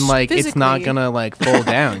 is- it's and like it's not physically- gonna like fall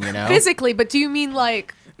down. You know. physically, but do you mean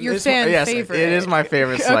like your It's fan yes, favorite? It is my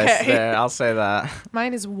favorite slice. Okay. There, I'll say that.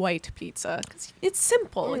 Mine is white pizza. 'Cause it's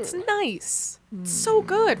simple. It's nice. It's so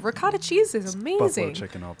good. Ricotta cheese is Buffalo amazing.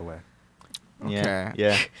 chicken all the way. Yeah, Okay.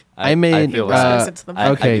 yeah. I made, feel uh, that. the I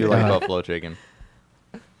okay, do like uh, buffalo chicken.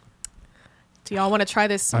 Do y'all want to try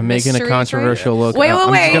this? I'm making a mystery controversial drink? look. Wait, I'm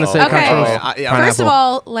just wait, gonna wait. say Okay. controversial. Yeah, First of Pineapple.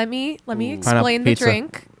 all, let me explain the pizza.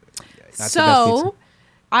 drink. That's the best So,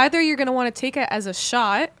 either you're gonna want to take it as a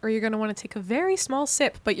shot, or you're gonna want to take a very small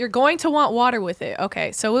sip, but you're going to want water with it.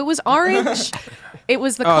 Okay, so it was orange. It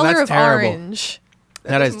was the Oh, color that's of terrible. orange.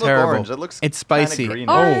 That is doesn't look terrible. orange. That looks It's kinda spicy. green.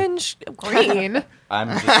 Oh. Orange, green.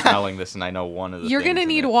 I'm just smelling this, and I know one of the. You're gonna things in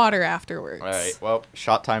need it. water afterwards. All right. Well,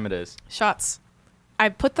 shot time it is. Shots. I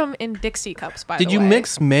put them in Dixie cups. By Did the you way.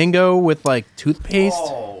 mix mango with like toothpaste?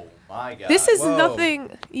 Oh my god. This is Whoa.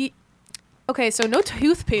 nothing. Okay, so no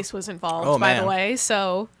toothpaste was involved, Oh, by man. the way.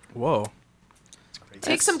 So Whoa.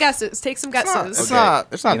 take some guesses. Take some guesses. It's Okay. not.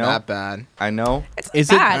 It's not You know- that bad. I know. It's Is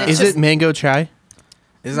bad. it It's is just, it mango chai?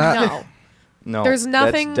 Is that? no? No. There's that's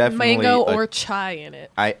nothing definitely mango a- or chai in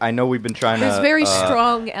it. I know we've been trying There's to. very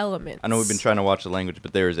strong elements. I know we've been trying to watch the language,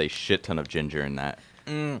 but there is a shit ton of ginger in that.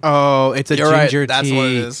 Oh, it's a You're right, ginger that's tea. what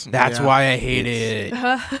it is. That's Yeah. why I hate it.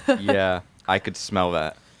 Yeah, I could smell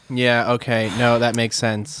that. Yeah. Okay. No, that makes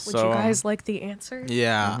sense. Would So, you guys like the answer?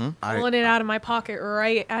 Yeah. Pulling it out of my pocket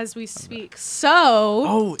right as we speak. So,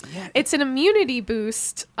 Oh yeah. it's an immunity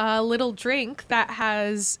boost little drink that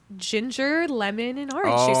has ginger, lemon, and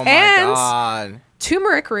orange juice, Oh my and god.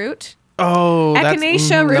 turmeric root, Oh,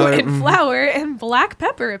 echinacea root, and mm. flour, and black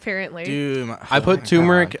pepper. Apparently, Dude. I oh put my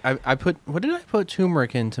turmeric. God. I put what did I put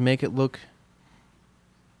turmeric in to make it look?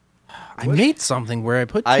 I made something where I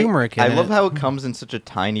put I turmeric in it. love how it comes in such a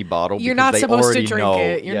tiny bottle. You're because not they supposed to already drink know,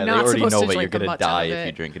 it. You're yeah, not they already supposed know to that you're drink a gonna bunch out die of if you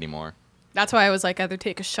it. drink anymore. That's why I was like, either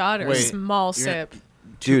take a shot or a Wait, small you're- sip.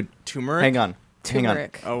 Dude, Turmeric? hang on.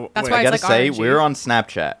 Turmeric. Oh, That's wait, why I it's gotta like say, orangey. we were on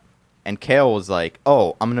Snapchat, and Kale was like,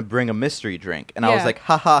 "Oh, I'm gonna bring a mystery drink," and I was Yeah. like,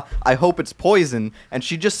 "Haha, I hope it's poison." And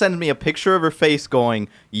she just sent me a picture of her face, going,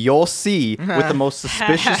 "You'll see," with the most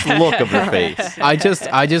suspicious look of her face. I just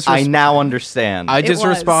I now understand. I just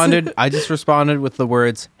was. responded. I just responded with the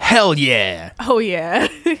words "Hell yeah." Oh yeah.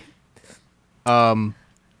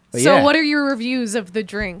 But So yeah, what are your reviews of the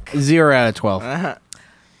drink? 0 out of 12.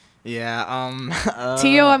 Yeah.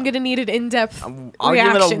 Tio, I'm gonna need an in-depth I'll give it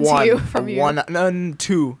a reaction 1. to you from a you. 1. No,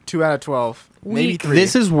 2. 2 out of 12. Maybe Weak. 3.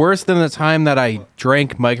 This is worse than the time that I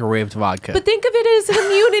drank microwaved vodka. But think of it as an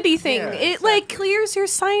immunity thing. It like clears your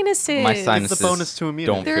sinuses. My sinuses bonus to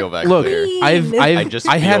immunity. don't They're feel that Look, clear. I've I just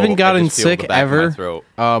I feel- haven't I gotten just feel the sick back of my ever. throat.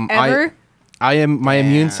 Ever? I am my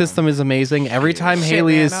immune Damn. system is amazing. Every time Shit,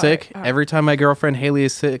 Haley man, is sick, alright. every time my girlfriend Haley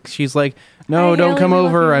is sick, she's like, "No, Hi, don't Haley, come we love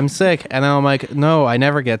over. you." I'm sick." And then I'm like, "No, I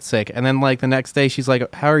never get sick." And then like the next day she's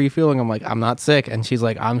like, "How are you feeling?" I'm like, "I'm not sick." And she's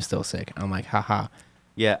like, "I'm still sick." I'm like, "Haha."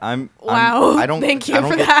 Yeah, Wow. I don't. Thank you I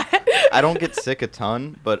don't for get, that. I don't get sick a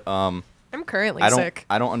ton, but I'm currently I don't. sick.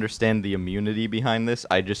 I don't understand the immunity behind this.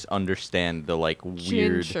 I just understand the like weird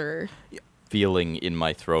Ginger. feeling in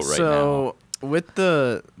my throat right now. So with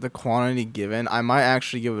the quantity given, I might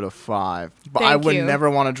actually give it a 5. But I Thank would you. never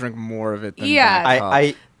want to drink more of it than Yeah. that cup.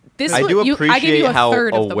 I This I one- do I gave appreciate you a how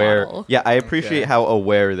third of the aware. bottle. Yeah, I appreciate Okay. how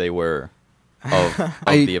aware they were of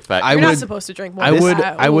the effect. I You're would- not supposed to drink more I than would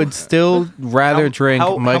that. I Ooh. would still rather drink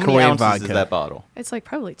how many microwave ounces vodka. is that bottle? It's like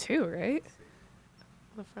probably 2, right?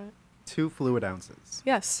 On the front. 2 fluid ounces.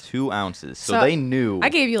 Yes. 2 ounces. So, So, they knew. I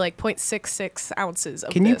gave you like 0.66 ounces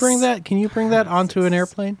of Can you this. bring that? Can you bring that onto an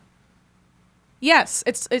airplane? Yes,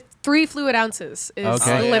 it's 3 fluid ounces is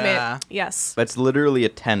Okay. the Oh, limit. yeah. Yes. That's literally a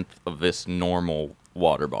tenth of this normal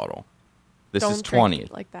water bottle. This Don't is drink 20.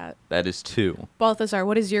 it like that. That is 2. Balthazar,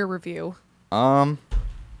 what is your review?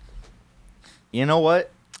 You know what?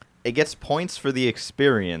 It gets points for the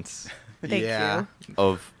experience Thank Yeah. you.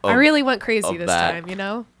 of I really went crazy of this that. time, you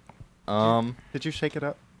know? Did you shake it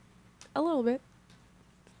up? A little bit.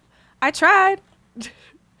 I tried.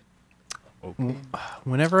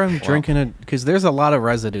 Whenever I'm drinking it, because there's a lot of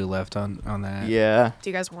residue left on that. Yeah. Do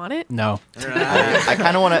you guys want it? No. I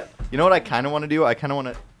kind of want to. You know what I kind of want to do? I kind of want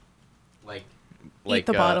to, like, Eat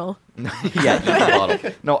the bottle. yeah, eat the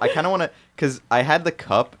bottle. No, I kind of want to, cause I had the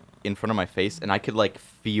cup in front of my face and I could like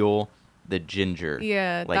feel the ginger.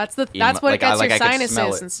 Yeah, like, that's in what my- gets like, your I could smell sinuses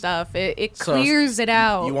it. and stuff. It So clears it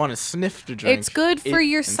out. You want to sniff the drink. It's good for It-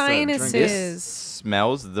 your instead of drinking. This sinuses.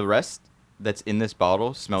 smells. The rest that's in this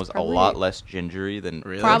bottle smells Probably- a lot less gingery than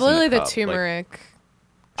Really? what's in Probably the cup. Like, turmeric.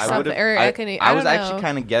 I Something- would've- or I, can eat- I I was don't actually know.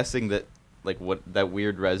 kind of guessing that like what that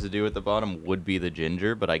weird residue at the bottom would be the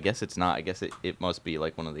ginger, but I guess it's not. I guess it must be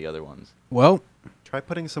like one of the other ones. Well, Try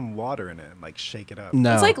putting some water in it and like shake it up.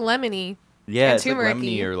 no. It's like lemony. Yeah, And it's like turmeric-y.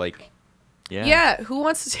 lemony or like Yeah. Who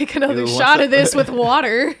wants to take another Who wants shot to- of this with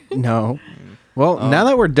water? No. Well, now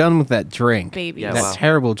that we're done with that drink, Babies. Yeah, that wow.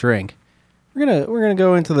 terrible drink, we're gonna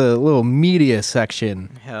go into the little media section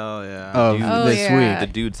Hell yeah. of Dude. Oh, this yeah. the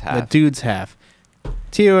week. dude's The half. dudes have.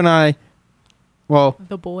 Tio and I. Well,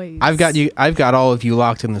 The boys. I've got all of you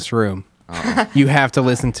locked in this room. Uh-oh. You have to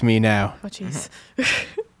listen to me now. Oh jeez.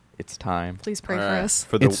 It's time Please pray for Alright. us.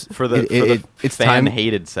 for the It's- for the it- for the it- it's time- fan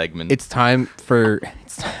hated segment. It's time for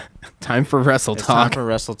time for Wrestle It's time Talk. for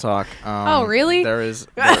Wrestle Talk. Oh, really? There's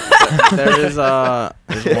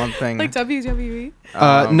one thing. Like WWE.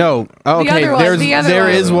 No. Okay. other one, There's the other there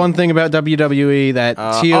one. is one thing about WWE that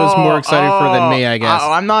Tio's more excited for than me, I guess.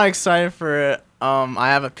 I'm not excited for it. I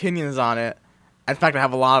have opinions on it. In fact, I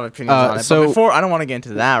have a lot of opinions on it. so- But before, I don't want to get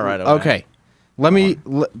into that right away. Okay.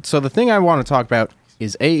 So the thing I want to talk about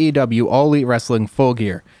is AEW All Elite Wrestling Full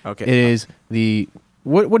Gear. Okay. It is the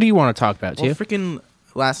what do you want to talk about, Well, Tio? freaking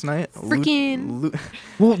last night. Freaking-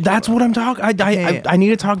 Well, that's what I'm talking. Okay. I need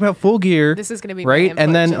to talk about Full Gear. This is gonna be right, my input,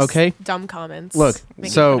 and then just okay. dumb comments. Look,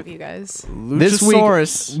 making so- fun of you guys. This week,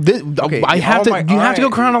 Luchasaurus. Okay, I have oh to. my- You have to go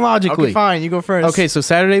alright. chronologically. Okay, fine. You go first. Okay, so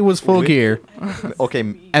Saturday was Full Gear, okay,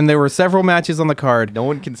 and there were several matches on the card. no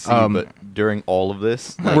one can see, Um, but during all of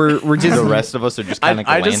this, like, We're just the rest of us are just kind of.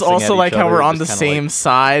 I just also like how we're on the same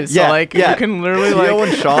side. So like you can literally Theo like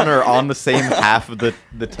and Sean are on the same half of the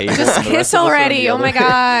table. Just and the rest kiss of us are on already. the Oh my other.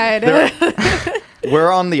 god.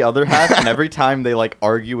 We're on the other half, and every time they like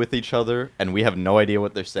argue with each other, and we have no idea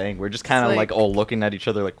what they're saying, we're just kind of It's like like- all looking at each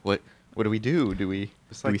other like, What do we do? Do we?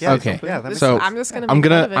 Just do we like, say yeah, Okay. something? Yeah, that makes So sense. I'm just gonna. I'm make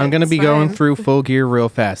gonna fun of it. I'm gonna be It's going fine. through Full Gear real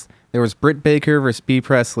fast. There was Britt Baker versus B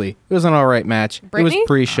Presley. It was an all right match. It Brittany? was I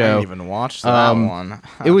pre-show. didn't even watch that Um, one.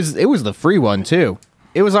 It was the free one too.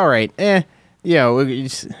 It was all right. Was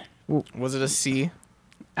it a C?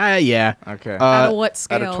 Yeah. Okay. Out of what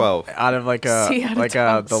scale? Out of 12. out of like C out of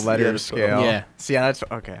 12. the letter C out of 12. scale. Yeah. See, that's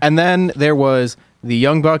okay. And then there was the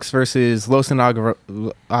Young Bucks versus Los Angeles.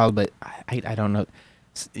 But I don't know.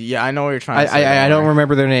 Yeah, I know what you're trying to say. I don't worry.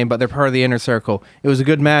 remember their name, but they're part of the Inner Circle. It was a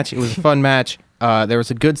good match. It was a fun match. There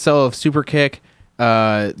was a good sell of super kick.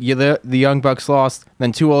 The Young Bucks lost.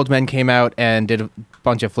 Then two old men came out and did a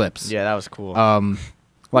bunch of flips. Yeah, that was cool.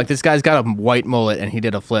 Like this guy's got a white mullet and he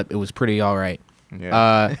did a flip. It was pretty all right.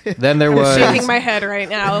 yeah. Then there was Shaking my head right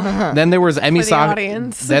now. then there was Emi For the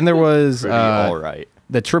audience. Then there was Pretty all right.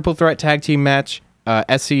 the triple threat tag team match.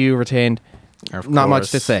 SCU retained. Of Not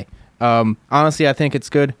much to course. say. Honestly, I think it's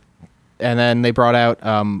good. And then they brought out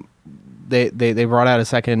they brought out a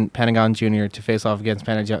second Pentagon Jr. to face off against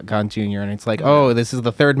Pentagon Jr. And it's like, oh, this is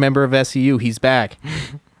the third member of SCU. He's back.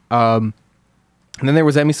 And then there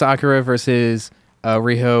was Emi Sakura versus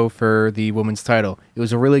Riho for the women's title. It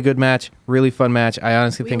was a really good match, really fun match. I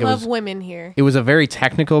honestly We think it love was women here. it was a very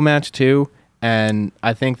technical match too, and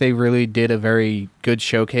I think they really did a very good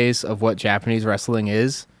showcase of what Japanese wrestling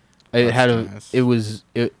is. It That's nice.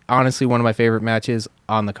 it honestly one of my favorite matches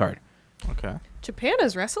on the card. Okay. Japan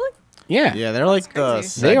is wrestling. Yeah, Yeah, they're like the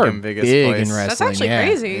crazy. they are second biggest big place. in wrestling. That's actually yeah.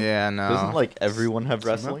 crazy. Yeah, no. Doesn't like everyone have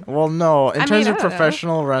wrestling? Well, no. In I terms mean, of I don't know.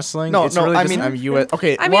 professional wrestling, No, it's no, really I just mean- US.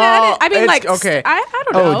 Okay. I mean, well, I mean, it's- like, okay. I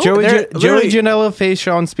don't know. Oh, Joey They're literally- Janela faced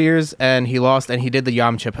Sean Spears and he lost and he did the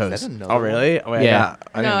Yamcha pose. Oh, really? Wait, Yeah.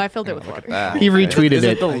 No, I filled it with water. He retweeted Is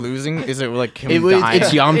it. it the losing? Is it like him It was dying?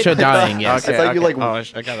 it's Yamcha dying. Yes. Okay, I thought you, okay. like,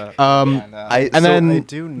 Oh, I gotta. And So then I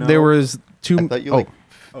do know- there was two. I thought you oh, like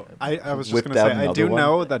Oh, I was just whipped going to say, out I another do one.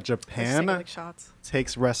 know that Just taking, Japan like, shots.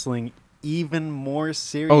 takes wrestling even more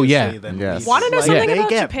seriously Oh, yeah. than Yes. we Want to know like, something they about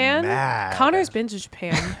get Japan? mad. Connor's been to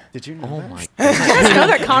Japan. Did you know Oh that? my You guys know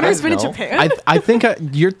that Connor's been to No. Japan? I think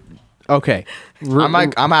you're okay. I'm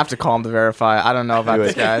gonna have to call him to verify. I don't know about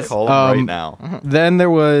this, guys. Call him right now. Then there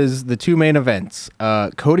was the two main events: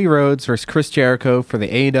 Cody Rhodes versus Chris Jericho for the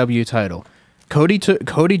AEW title. Cody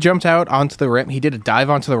jumped out onto the ramp. He did a dive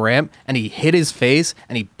onto the ramp and he hit his face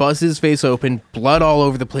and he buzzed his face open. Blood all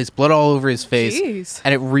over the place. Blood all over his face. Jeez.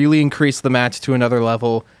 And it really increased the match to another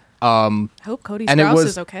level. I hope Cody and it Strauss was-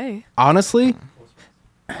 is okay. Honestly,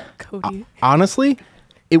 Cody.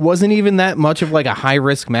 it wasn't even that much of like a high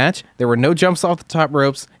risk match. There were no jumps off the top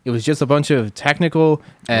ropes. It was just a bunch of technical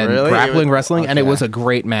and Really? grappling wrestling, and it Okay. was a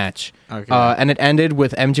great match. Okay. And it ended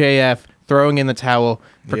with MJF throwing in the towel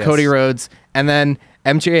for Yes. Cody Rhodes, and then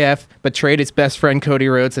MJF betrayed his best friend Cody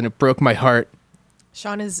Rhodes, and it broke my heart.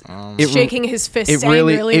 Sean is It- shaking his fist It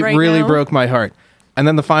really, angrily right really now. broke my heart. And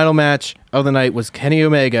then the final match of the night was Kenny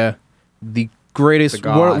Omega, the greatest, The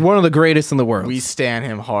God. one of the greatest in the world, We stand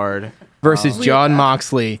him hard. versus We- John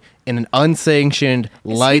Moxley in an unsanctioned Is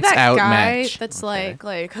he lights that out guy match. That's like,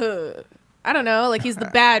 I don't know, like he's the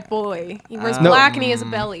bad boy. He wears No. black and he has a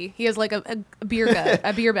belly. He has like a beer gut,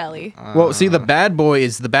 a beer belly. Well, see, the bad boy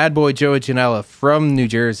is the bad boy Joey Janela from New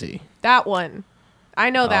Jersey. That one. I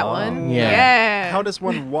know that one. Yeah. Yeah. How does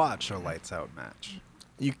one watch a lights out match?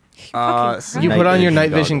 You, fucking You Night put on your vision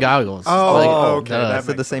night vision goggles. Oh, Like, okay. duh. That I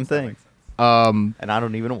said the makes same sense, that thing. makes sense. And I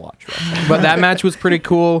don't even watch wrestling. But that match was pretty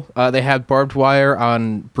cool. They had barbed wire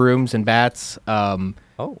on brooms and bats.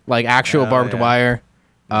 Like actual barbed yeah. wire.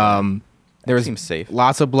 There was Seems safe.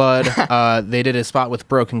 lots of blood. They did a spot with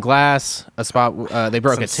broken glass. A spot. They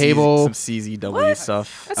broke a table. Some CZW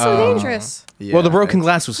stuff. That's so dangerous. Well, the Yeah, broken it's-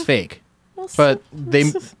 glass was fake. Well, But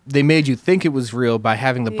they made you think it was real by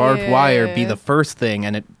having the barbed wire be Yeah. the first thing,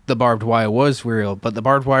 and the barbed wire was real, but the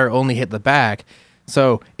barbed wire only hit the back,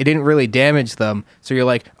 so it didn't really damage them. So you're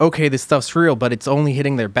like, okay, this stuff's real, but it's only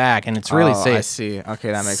hitting their back, and it's really Oh, safe. I see.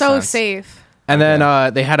 Okay, that makes so sense. safe. And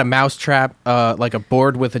then they had a mouse trap, like a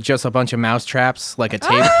board with just a bunch of mouse traps, like a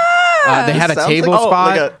table. They had a Sounds table like,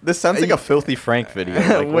 spot. this sounds like a Filthy Frank video.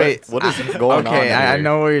 Like, Wait. what is going on? Okay, I here?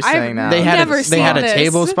 know what you're I've saying now. They had Never they had a seen this.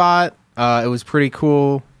 table spot. It was pretty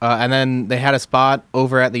cool. And then they had a spot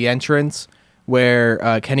over at the entrance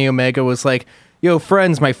where Kenny Omega was like, "Yo,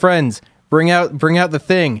 friends, my friends, bring out the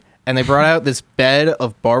thing." And they brought out this bed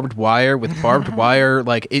of barbed wire with barbed wire.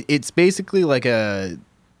 Like it's basically like a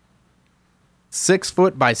 6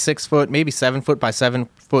 foot by 6 foot, maybe 7 foot by 7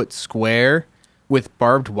 foot square with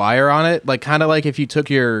barbed wire on it. Like kind of like if you took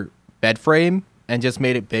your bed frame and just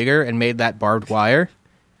made it bigger and made that barbed wire.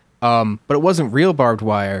 But it wasn't real barbed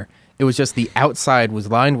wire. It was just the outside was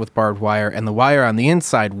lined with barbed wire, and the wire on the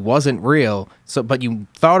inside wasn't real. So, but you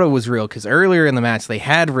thought it was real because earlier in the match they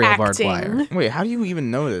had real barbed wire. Wait, how do you even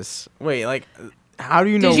know this? Wait, like, how do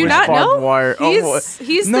you know Did you which not barbed know? wire?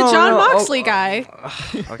 He's No, the John no, oh, Moxley guy.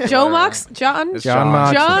 Okay, Joe whatever. John It's John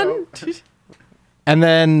Moxley. John. And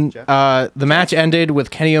then the match ended with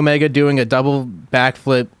Kenny Omega doing a double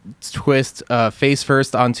backflip twist face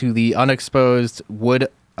first onto the unexposed wood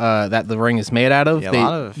that the ring is made out of.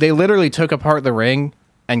 Yeah, They literally took apart the ring,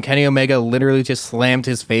 and Kenny Omega literally just slammed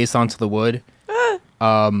his face onto the wood.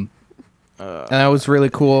 And that was really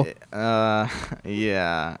cool.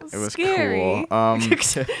 Yeah, it was Scary. cool.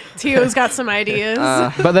 Tio's got some ideas.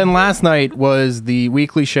 But then last night was the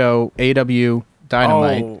weekly show, AW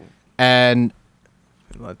Dynamite, Oh, and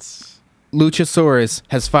let's. Luchasaurus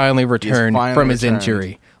has finally returned finally from his returned.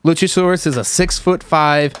 injury. Luchasaurus is a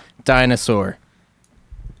 6'5" dinosaur.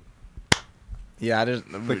 Yeah, there's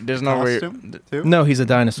The no way. costume, too? No, he's a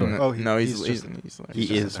dinosaur. Oh, No, he's just- like, He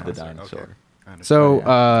just is a the dinosaur. dinosaur. Okay. I understand.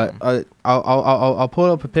 So I'll pull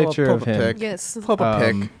up a picture pull of up a him. pic. Yes. Pull up a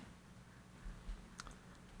pic.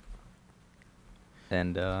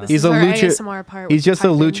 And This He's is a our lucha- ASMR part. He's just a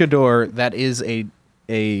Typing. luchador that is a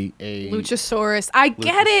Luchasaurus. I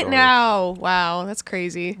get it Luchasaurus. now. Wow, that's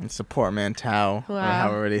crazy. It's a portmanteau. Or Wow.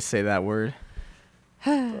 however they say that word.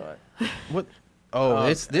 what? Oh,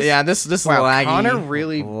 this Yeah, this wow, laggy. Connor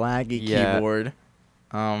really- laggy Yeah. keyboard.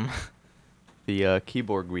 the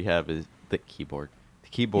keyboard we have is the keyboard. The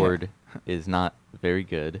keyboard is not very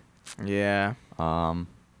good. Yeah,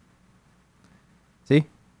 see,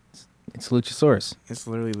 it's Luchasaurus. it's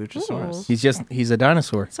literally Luchasaurus. He's a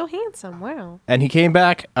dinosaur, So handsome. Wow. and he came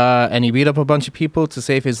back and he beat up a bunch of people to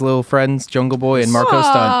save his little friends Jungle Boy and Marco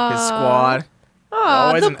Stunt. His squad. Oh,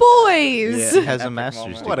 Always the an- boys. Yeah. He has a Epic master's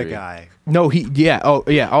moment. degree. What a guy. No,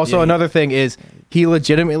 Also, Yeah. another thing is he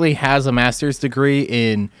legitimately has a master's degree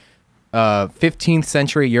in 15th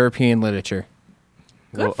century European literature.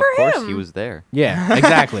 Good Well, for of course him. he was there. Yeah,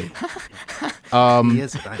 exactly. He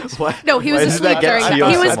is a dinosaur. No, he was Why does asleep that get during that. Tio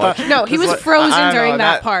He so was much? he was what- frozen I know, during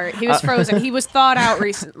that that- part. He was frozen. He was thawed out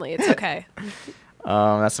recently. It's okay.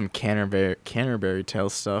 That's some Canterbury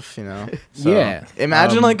Tales stuff, you know. So, Yeah.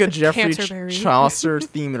 Imagine like a Jeffrey Canterbury. Chaucer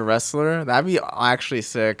themed wrestler. That'd be actually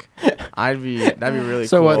sick. That'd be really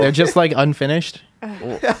So cool. what? They're just like unfinished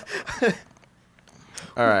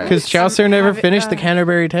all right. because Chaucer never have it, finished the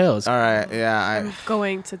Canterbury Tales. All right. Yeah. I'm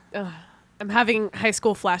going to. I'm having high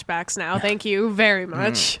school flashbacks now. Thank you very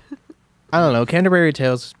much. I don't know. Canterbury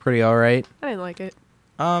Tales is pretty all right. I didn't like it.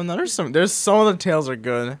 No, there's some of the tales are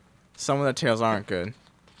good. Some of the tales aren't good.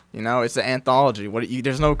 You know, it's an anthology.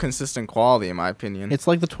 There's no consistent quality in my opinion. It's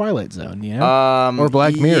like the Twilight Zone, you know. Or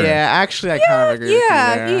Black Mirror. Yeah, actually, I kind of agree with you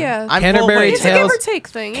there. yeah. I'm Canterbury It's Tales- a give or take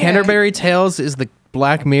thing. Yeah. Canterbury Tales is the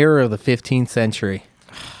Black Mirror of the 15th century.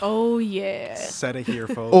 Oh yeah. Set it here,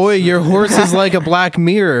 folks. Oi, your horse is like a black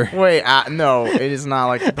mirror. Wait, no, it is not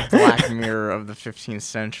like the Black Mirror of the 15th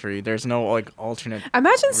century. There's no like alternate.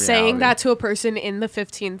 Imagine saying reality. that to a person in the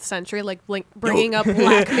 15th century, like bringing up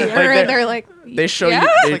Black Mirror, they're- and they're like, They show yeah?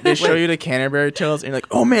 you they show you the Canterbury Tales, and you're like,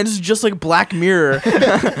 oh man, this is just like Black Mirror.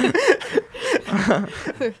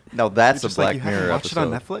 No, that's a Just like Black you haven't Mirror watched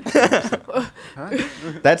episode. it on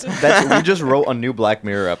Netflix? That's we just wrote a new Black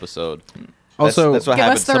Mirror episode. Also, that's what Give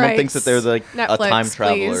happens. us the Someone thinks that they're rights. like a time Netflix,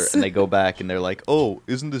 traveler, please. and they go back and they're like, "Oh,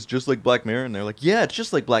 isn't this just like Black Mirror?" And they're like, "Yeah, it's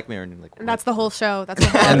just like Black Mirror." And you're like, And that's the whole show. That's the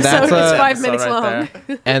whole And episode. that's, It's 5 episode minutes right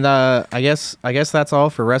long. and I guess that's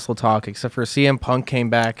all for Wrestle Talk, except for CM Punk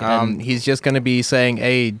came back and he's just gonna be saying,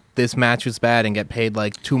 "Hey, this match was bad," and get paid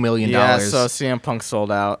like $2 million. Yeah, so CM Punk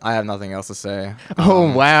sold out. I have nothing else to say.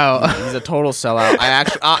 Oh wow. He's a total sellout. I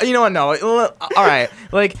actually, you know what? No, all right.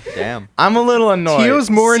 Like, damn. I'm a little annoyed. Tio's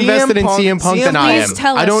more invested in CM Punk than I am. Please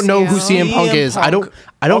tell I don't us, know who Tio. CM Punk is. I don't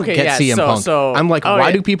Okay, get yeah, CM so- Punk. so- I'm like, oh, why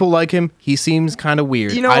yeah. do people like him? He seems kind of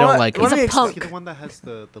weird. You know I don't what? like Let him. me He's a punk. The one that has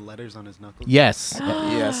the letters on his knuckles? Yes.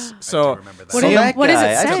 Yes. I So, do remember that. What, so is, that what does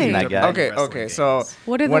guy, it I've say? seen that guy. okay, Wrestling so games.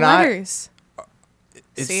 What are the when I- letters?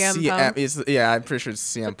 it's CM Punk? yeah, I'm pretty sure it's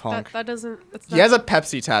CM Punk. That doesn't. That's He has a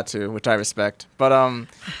Pepsi tattoo, which I respect. But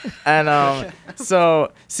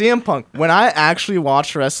so CM Punk, when I actually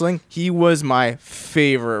watched wrestling, he was my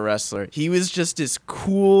favorite wrestler. He was just this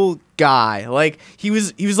cool guy. Like he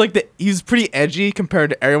was pretty edgy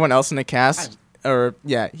compared to everyone else in the cast. Or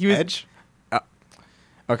yeah, he was Edge?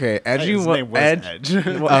 Okay, edgy His name was Edge.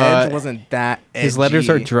 Well, Uh, Edge wasn't that edgy. His letters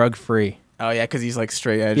are drug free. Oh yeah, because he's like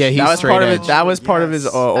straight edge. Yeah, he's that was straight part of edge. it. That was part of his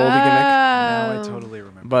Yes. old gimmick. Now I totally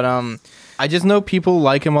remember. But I just know people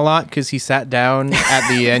like him a lot because he sat down at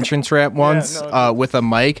the entrance ramp once no, with a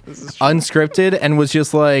mic, this is true. unscripted, and was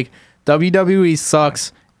just like, WWE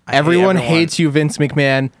sucks. I hate everyone hates you, Vince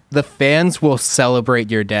McMahon. The fans will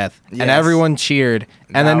celebrate your death. And Yes. everyone cheered.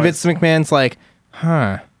 And That then was- Vince McMahon's like,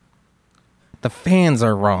 huh, the fans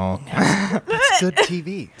are wrong. That's good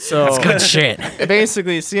TV. So Good shit.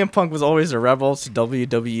 basically, CM Punk was always a rebel to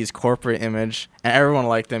WWE's corporate image, and everyone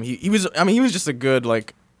liked him. He was, I mean, he was just a good,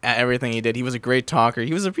 like, at everything he did. He was a great talker.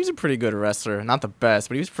 He's a pretty good wrestler. Not the best,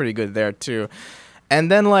 but he was pretty good there too. And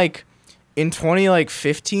then like in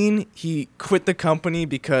 2015, he quit the company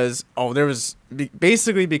because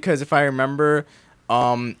basically because if I remember,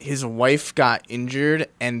 his wife got injured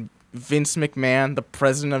and Vince McMahon, the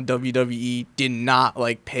president of WWE, did not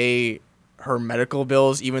like pay her medical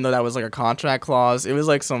bills, even though that was like a contract clause. It was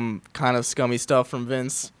like some kind of scummy stuff from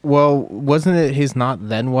Vince. Well, wasn't it his not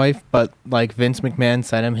then wife, but like Vince McMahon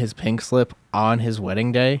sent him his pink slip on his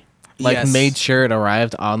wedding day? Like Yes. made sure it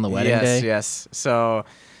arrived on the wedding day? Yes. So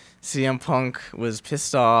CM Punk was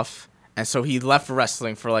pissed off, and so he left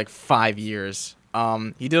wrestling for like 5 years.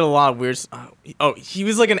 He did a lot of weird. He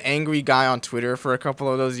was like an angry guy on Twitter for a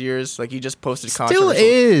couple of those years. Like he just posted. Still controversial-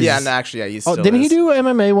 is. Yeah, no, actually, yeah, he still Didn't he is. do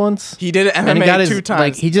MMA once? He did MMA And he got his, 2 times.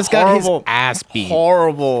 like, he just got his ass beat.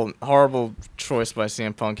 Horrible choice by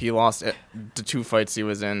CM Punk. He lost the 2 fights he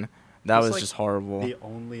was in. That He's was like just horrible. The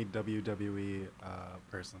only WWE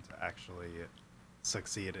person to actually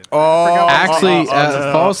succeed in. Oh, Actually,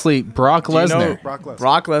 no. falsely, Brock Do you know Lesnar. Brock Lesnar.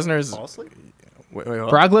 Brock Lesnar's. Falsely? Wait, what?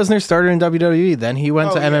 Brock Lesnar started in WWE, then he went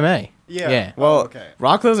Oh, to yeah. MMA. Yeah. Well, okay.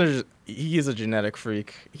 Brock Lesnar, he's a genetic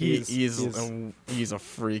freak. He's He's- a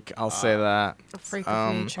freak. I'll say that. A freak Um,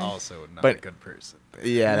 of nature. Also, not but- a good person.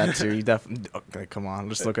 Yeah, that too. He definitely. Okay, come on,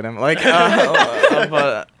 just look at him. Like,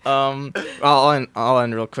 I'll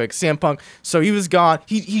end real quick. CM Punk. So he was gone.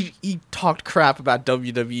 He talked crap about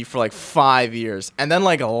WWE for like 5 years, and then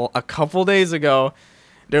like a couple days ago,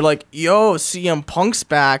 they're like, "Yo, CM Punk's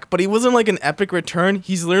back," but he wasn't like an epic return.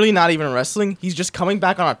 He's literally not even wrestling. He's just coming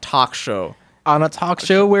back on a talk show. On a talk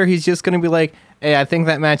show where he's just going to be like, hey, I think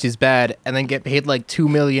that match is bad, and then get paid like $2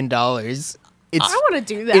 million. It's, I want to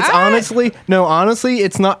do that. it's honestly,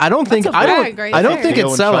 it's not. I don't think, a I brag don't, right I don't there. think Theo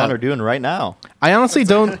it's and Sean are sellout. doing right now. I honestly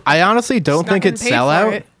don't Just think not it's getting paid for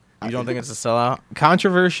sellout. it. You don't think it's a sellout?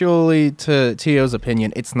 Controversially to Tio's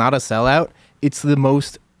opinion, it's not a sellout. It's the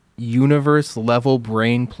most universe level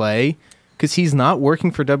brain play because he's not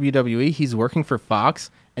working for WWE. He's working for Fox,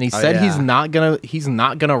 and he said he's not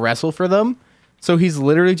gonna wrestle for them. So he's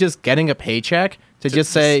literally just getting a paycheck to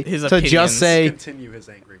just say his to opinions. just say Continue his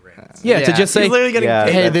angry rants. yeah, to just say He's literally getting Yeah,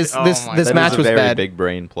 paid. hey, that- this Oh this my this That match is a was very bad. big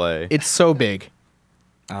brain play. It's so big.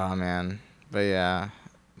 Oh man, but yeah,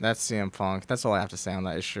 that's CM Punk. That's all I have to say on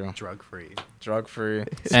that issue. Drug free. Drug free.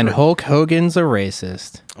 And Hulk Hogan's a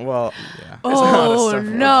racist. Well, yeah. Oh stuff.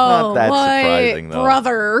 no! not that what, surprising, though.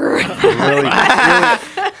 brother?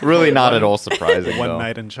 Really not at all surprising. One though.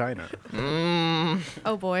 night in China.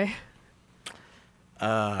 Oh boy.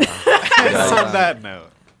 On that note.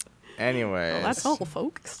 Anyway, Well, that's all,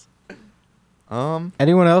 folks.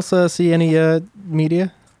 Anyone else see any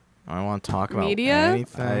media? I want to talk about Media?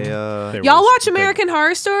 anything. There Y'all was watch American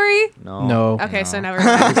Horror Story? No. No. Okay, so No. never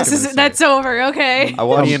mind. That's over. Okay. I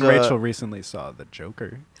watched Me and Rachel recently saw The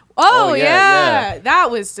Joker. Oh, yeah, yeah. yeah. That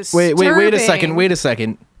was disturbing. Wait a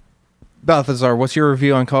second. Balthazar, what's your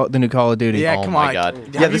review on the new Call of Duty? Yeah, Oh come my on. god.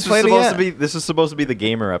 Have Yeah, you this is played it supposed yet? to be the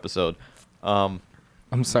gamer episode.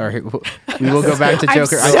 I'm sorry. We will go back to I'm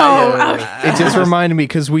Joker. so out. It just reminded me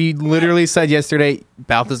because we literally said yesterday,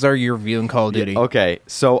 Balthazar, you're reviewing Call of Duty. Okay,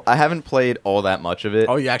 so I haven't played all that much of it.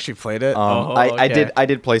 Oh, you actually played it? I okay.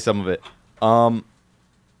 did play some of it.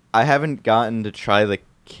 I haven't gotten to try the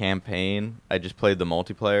campaign. I just played the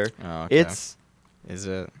multiplayer. Oh, okay. It's Is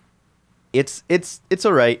it? it's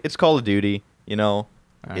alright. It's Call of Duty, you know.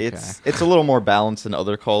 Okay. It's a little more balanced than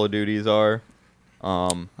other Call of Duties are.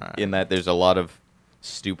 In that there's a lot of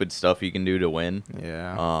stupid stuff you can do to win.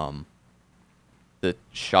 Yeah. The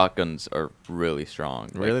shotguns are really strong.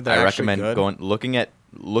 Really? Like, They're I actually recommend good?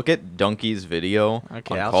 look at Donkey's video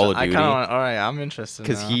Okay. on Call of I Duty. kind of. All right. I'm interested.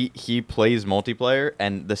 Because now. he plays multiplayer,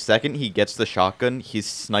 and the second he gets the shotgun, he's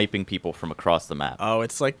sniping people from across the map. Oh,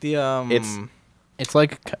 it's like the It's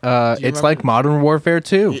like it's remember- like Modern Warfare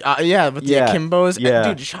 2. Yeah, with the Yeah, akimbos. yeah.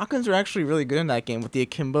 Dude, shotguns are actually really good in that game with the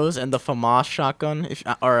akimbos and the FAMAS shotgun.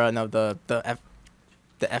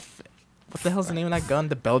 The F. What the hell's the name of that gun?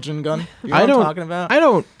 The Belgian gun. You know I what don't. I'm talking about?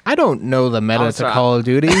 I don't know the meta I'm to sorry. Call of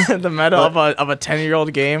Duty. The meta of a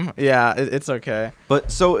 10-year-old game. Yeah, it's okay. But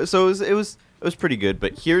so it was pretty good.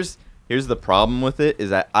 But here's the problem with it is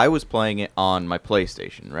that I was playing it on my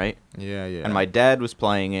PlayStation, right? Yeah. And my dad was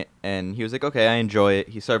playing it, and he was like, "Okay, I enjoy it."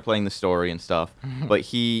 He started playing the story and stuff, but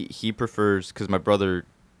he prefers because my brother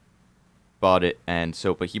bought it, and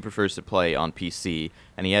so but he prefers to play on PC,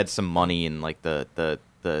 and he had some money in like the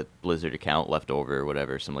Blizzard account left over or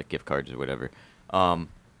whatever, some like gift cards or whatever.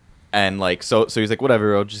 And like so he's like,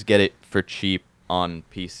 whatever, I'll just get it for cheap on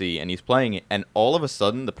PC, and he's playing it, and all of a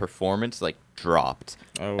sudden the performance like dropped.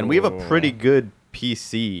 And we have a pretty good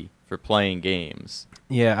PC for playing games.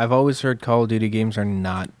 Yeah, I've always heard Call of Duty games are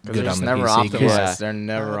not They're good just on the never PC. optimized. Yeah. They're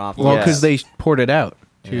never optimized. Well, Yeah. because they ported out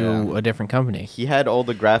to Yeah. a different company. He had all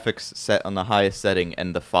the graphics set on the highest setting,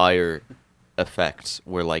 and the fire effects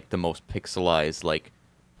were like the most pixelized, like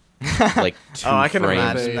 2 I can frames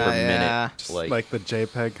imagine per that, yeah. minute. Like the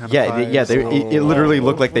JPEG kind Yeah, of yeah. It literally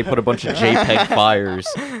looked like they put a bunch of JPEG fires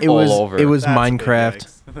all over. It was Minecraft.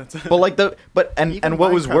 But like and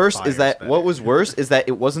what was Minecraft worse is fire's that better.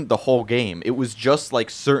 it wasn't the whole game. It was just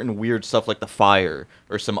like certain weird stuff like the fire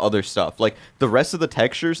or some other stuff. Like the rest of the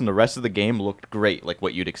textures and the rest of the game looked great, like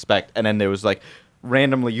what you'd expect. And then there was like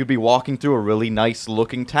randomly you'd be walking through a really nice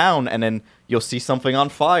looking town, and then you'll see something on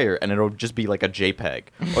fire, and it'll just be like a JPEG.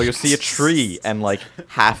 Or you'll see a tree, and like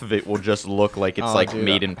half of it will just look like it's Dude,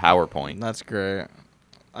 made in PowerPoint. That's great.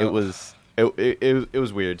 It was it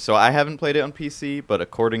was weird. So I haven't played it on PC, but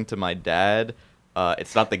according to my dad,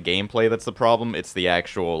 it's not the gameplay that's the problem. It's the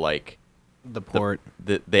actual like The port.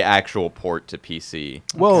 the actual port to PC.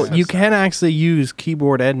 Well, Okay. you can actually use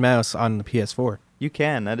keyboard and mouse on the PS4. You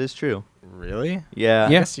can. That is true. Really? Yeah. I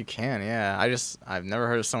Yeah. guess you can. Yeah. I've never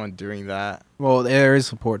heard of someone doing that. Well, there is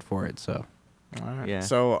support for it, so. All right. Yeah.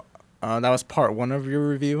 So that was part 1 of your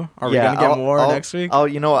review. Are we Yeah, gonna get more next week? Oh,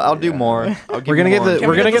 you know what? I'll do more. We're gonna get the Can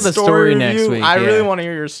we're we gonna get the story next review? week. I really yeah. want to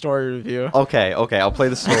hear your story review. Okay. I'll play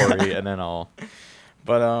the story and then I'll.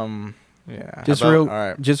 But yeah. Just about- real, all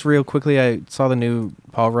right. just real quickly. I saw the new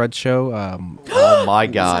Paul Rudd show. Oh my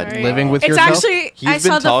God. Sorry. Living with It's yourself. actually He's I been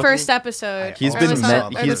saw the talking- first episode. He's Or been I saw-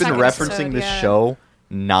 or the he's been second referencing episode, this yeah. show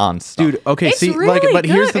nonstop. Dude, okay, It's see, really but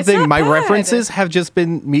here's good. the It's thing. not My bad. references have just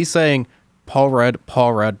been me saying Paul Rudd,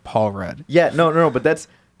 Paul Rudd, Paul Rudd. Yeah, no, but that's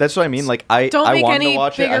what I mean. Like I Don't I make wanted any to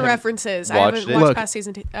watch it. I bigger haven't references. I watched haven't it. watched Look.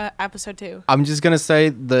 past episode 2. I'm just gonna say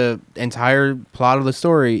the entire plot of the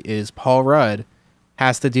story is Paul Rudd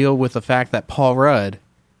has to deal with the fact that Paul Rudd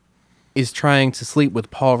is trying to sleep with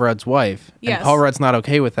Paul Rudd's wife, Yes. and Paul Rudd's not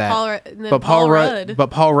okay with that. And then but Paul Rudd. but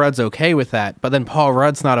Paul Rudd's okay with that. But then Paul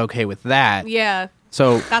Rudd's not okay with that. Yeah.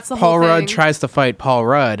 So That's the Paul whole Rudd thing. tries to fight Paul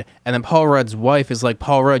Rudd, and then Paul Rudd's wife is like,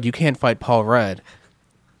 "Paul Rudd, you can't fight Paul Rudd."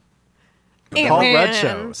 Paul Ant-Man. Rudd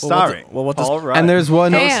show, starring what does- Paul Rudd. And there's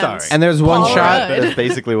one, Fans. and there's one Paul shot. Rudd. That's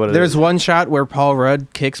basically what it is. There's one shot where Paul Rudd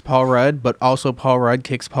kicks Paul Rudd, but also Paul Rudd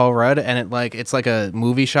kicks Paul Rudd, and it's like a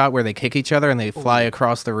movie shot where they kick each other and they fly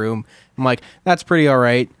across the room. I'm like, that's pretty all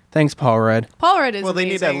right. Thanks, Paul Rudd. Paul Rudd is Well, they need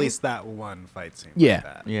amazing. at least that one fight scene. Yeah. Like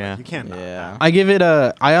that. Yeah. You can't. Yeah. I give it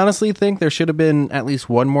a. I honestly think there should have been at least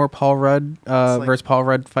one more Paul Rudd like- versus Paul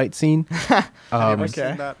Rudd fight scene. Have you ever Okay.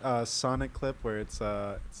 seen that Sonic clip where it's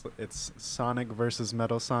Sonic versus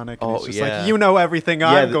Metal Sonic? And Oh, it's just yeah. like, you know everything Yeah,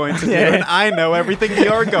 I'm going to do, and I know everything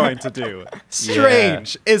you're going to do.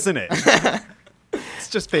 Strange, isn't it? It's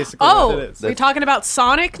just basically what Oh, it is. we're talking about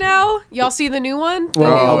Sonic now. Y'all see the new one? The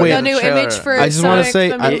Well, new, wait. the new Trailer. image for I just want Sonic to say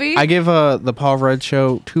the movie. I give the Paul Rudd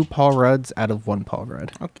show 2 Paul Rudds out of 1 Paul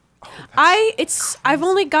Rudd. I've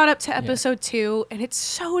only got up to episode 2, and it's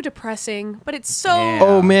so depressing, but it's so. Yeah.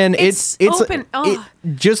 Oh man, It's it's open- it- ugh.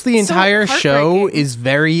 just the So entire show heartbreaking. is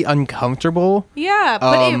very uncomfortable. Yeah,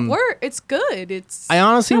 but Um, it works. It's good. It's. I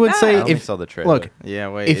honestly not would bad. say I only if saw the trailer. look, Yeah,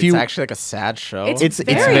 wait. If It's you- actually like a sad show. It's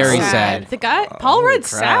very, very sad. sad. The guy, Paul Rudd's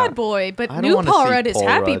crap. sad boy, but I don't new wanna Paul see Rudd is Paul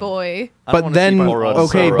happy Rudd. boy. I don't but wanna then see Paul Rudd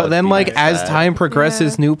okay, so but then be like that as sad. time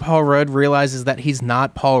progresses, Yeah. new Paul Rudd realizes that he's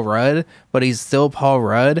not Paul Rudd, but he's still Paul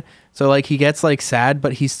Rudd. So like he gets like sad,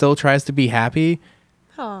 but he still tries to be happy.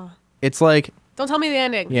 Oh, It's like don't tell me the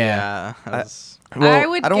ending. yeah. that's- I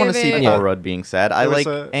would I don't give want to see it. Paul Rudd being sad. I There was like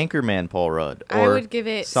a- Anchorman Paul Rudd. Or I would give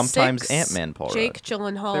it sometimes 6 Ant-Man Paul Jake Rudd.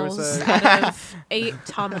 Gyllenhaals was a- out of 8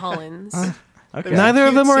 Tom Hollands. okay. There was a Neither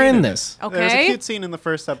of cute them are scene in it. this. There was a Okay. cute scene in the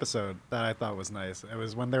first episode that I thought was nice. It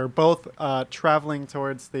was when they were both traveling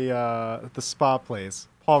towards the spa place.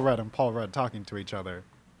 Paul Rudd and Paul Rudd talking to each other.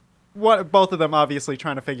 Both of them obviously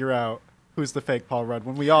trying to figure out who's the fake Paul Rudd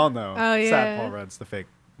when we all know Oh, yeah. sad Paul Rudd's the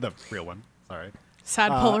real one. Sorry. Sad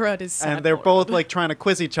Paul Rudd is sad. And they're Paul both like trying to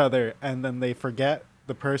quiz each other, and then they forget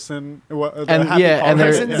the person. The And happy yeah, Paul and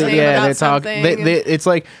they're Rudd. Person's name yeah, about they talk. something. It's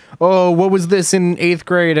like, oh, what was this in 8th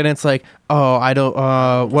grade? And it's like, oh, I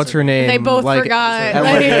don't. What's her name? They both like, forgot. and,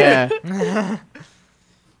 like, yeah.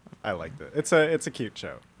 I liked it. It's a cute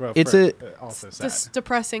show. Well, It's also sad. This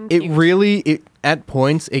depressing. It cute. really, at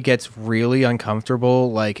points, it gets really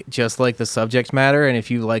uncomfortable, like, just like the subject matter. And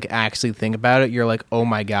if you, like, actually think about it, you're like, oh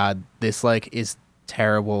my God, this, like, is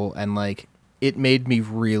terrible. And, like, it made me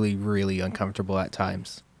really, really uncomfortable at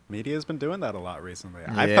times. Media's been doing that a lot recently.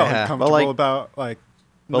 I Yeah. felt But, uncomfortable like- about like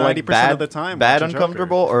But like 90% of the time. bad watching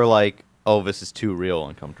uncomfortable, Joker. or like, oh, this is too real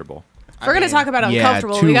uncomfortable. If we're gonna talk about yeah,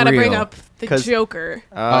 uncomfortable, too we gotta bring real. up the 'Cause- Joker.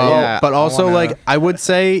 But I also, wanna- like, I would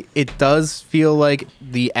say it does feel like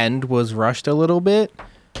the end was rushed a little bit.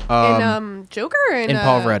 in Joker and in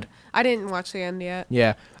Paul Rudd. I didn't watch the end yet.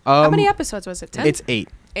 Yeah. How many episodes was it? 10? It's 8.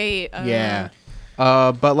 8. Yeah.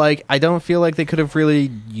 But like I don't feel like they could have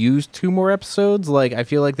really used 2 more episodes. Like I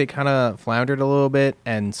feel like they kind of floundered a little bit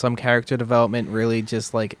and some character development really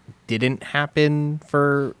just like didn't happen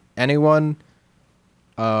for anyone.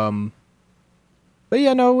 But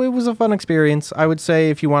yeah, no, it was a fun experience. I would say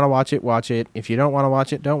if you want to watch it, watch it. If you don't want to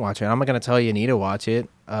watch it, don't watch it. I'm not going to tell you need to watch it.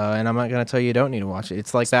 And I'm not going to tell you don't need to watch it.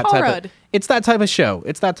 It's like that Paul type Rudd. of It's that type of show.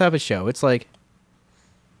 It's that type of show. It's like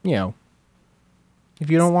you know, if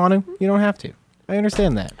you don't want to, you don't have to. I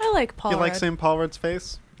understand that. I like Paul You like Rudd. seeing Paul Rudd's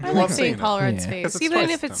face? I You like love seeing Paul Rudd's Yeah. 'Cause face, it's even twice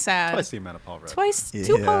if it's the- sad. Twice the amount of Paul Rudd. Twice, Yeah.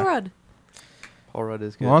 2 Paul Rudd. Paul Rudd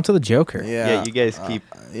is good. Well, on to the Joker. Yeah, you guys keep.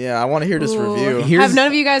 Yeah, I want to hear this Ooh. review. Here's- Have none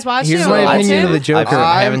of you guys watched it? Here's or my watched opinion it? of the Joker.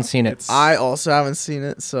 I I'm- haven't seen it. I also haven't seen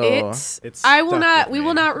it, so It's. It's I will stuck not. with We me.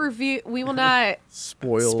 will not review. We will not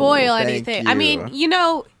spoil spoil thank anything. You. I mean, you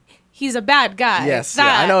know, he's a bad guy. yes, That,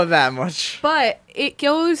 yeah, I know that much. But it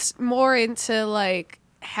goes more into like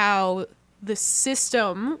how the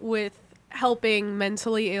system with helping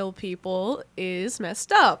mentally ill people is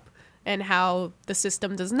messed up and how the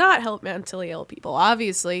system does not help mentally ill people.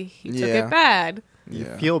 Obviously, he took Yeah. it bad. You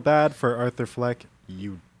Yeah. feel bad for Arthur Fleck.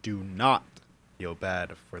 You do not feel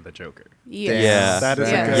bad for the Joker. Yes. Yeah. That is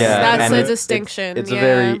Yes. a good. That's and a it's- distinction. It's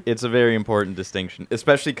yeah. a very important distinction,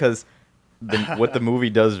 especially because what the movie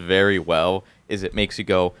does very well is it makes you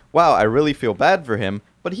go, "Wow, I really feel bad for him,"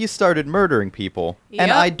 but he started murdering people, and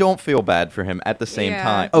Yep. I don't feel bad for him at the same Yeah.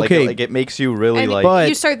 time. Okay. like it makes you really And like. But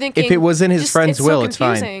you start thinking if it was in his just- friend's so will, it's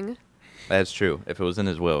fine. confusing. That's true. If it was in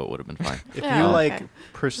his will, it would have been fine. If Yeah, you okay. like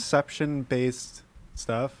perception-based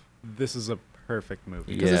stuff, this is a perfect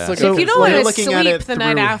movie. 'Cause Yeah. it's like So- If you don't Well, want you're to looking at sleep it the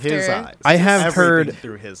night through after, his eyes. I have Everything heard-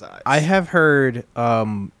 through his eyes. I have heard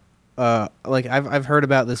like I've heard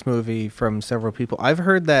about this movie from several people. I've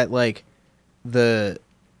heard that like the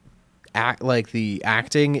the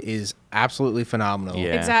acting is absolutely phenomenal.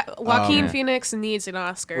 Yeah. Exactly. Joaquin Um, Phoenix needs an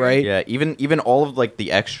Oscar. Right? Yeah, even all of like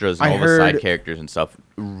the extras and I all the side heard characters and stuff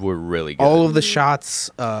were really good. All of the shots,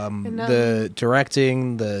 And, the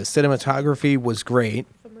directing, the cinematography was great.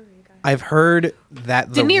 I've heard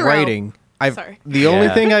that the De Niro. writing. Sorry. The only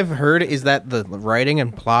Yeah. thing I've heard is that the writing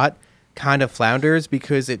and plot kind of flounders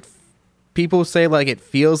because people say like it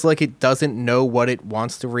feels like it doesn't know what it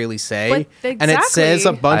wants to really say, But and it says a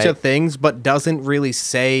exactly. bunch I- of things but doesn't really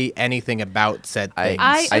say anything about said I-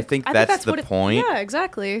 things. I think that's the what point. Yeah,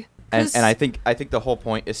 exactly. and 'Cause- I think the whole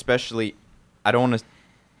point, especially, I don't want to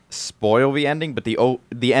spoil the ending, but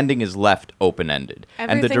the ending is left open ended, and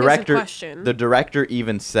the Everything is in director question. the director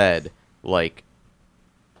even said like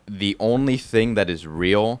the only thing that is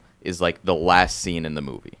real is like the last scene in the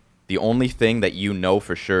movie. The only thing that you know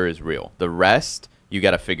for sure is real. The rest you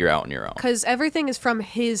got to figure out on your own. because everything is from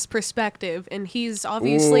his perspective, and he's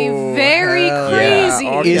obviously Ooh, very hell crazy.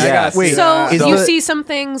 yeah. Okay, Is- I gotta wait, see So that. is you the- see some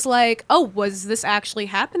things like, oh, was this actually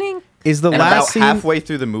happening? is the And about last scene halfway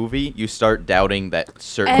through the movie, you start doubting that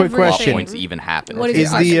certain Quick plot question. points even happen. What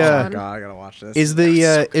Is is the, oh uh, my god, I gotta watch this.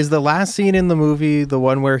 is the last scene in the movie the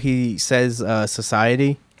one where he says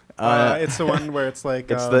society? It's the one where it's like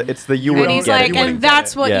it's the you And wouldn't he's get like, it. you and wouldn't get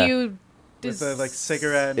that's it. what Yeah. you. with the like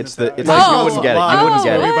cigarette. It's and the it's stuff. like Oh, you wouldn't get it. You wouldn't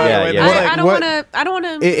get it. what? Yeah, With, yeah. like, I don't what- want to. I don't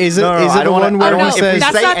want to. Is it No, is I it don't the wanna- one I where don't he know. If we says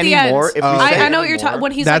That's say not the any end. more, if we Oh. say I know what any you're talking. more-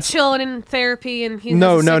 When he's That's- like chilling in therapy and he's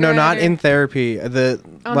no, not in therapy. The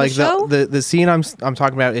On like the show? the scene I'm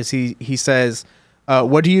talking about is he says,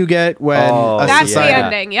 "What do you get when Oh, a That's society-" the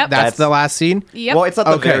ending. Yep. That's the last scene. Yep. Well, it's not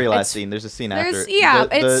the Okay. very last It's- scene. There's a scene there's- after. yeah,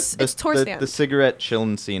 it's towards the end. The cigarette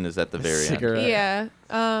chilling scene is at the very end. Cigarette. Yeah.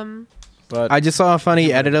 But I just saw a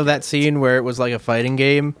funny edit of that scene where it was like a fighting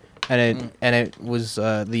game, and it was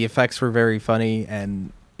the effects were very funny,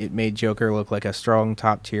 and it made Joker look like a strong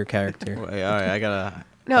top tier character. wait, all right, I gotta.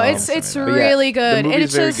 No, it's sorry. But yeah, really good, The and movie's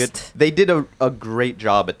it's very just good. They did a great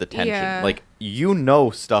job at the tension. Yeah. Like you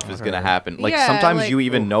know stuff is gonna happen. Like Yeah, sometimes like- you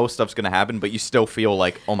even know stuff's gonna happen, but you still feel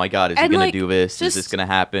like, oh my god, is he And, gonna like, do this? Is this just- gonna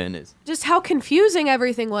happen? Just how confusing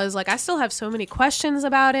everything was. Like, I still have so many questions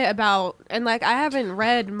about it. And like, I haven't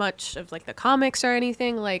read much of like the comics or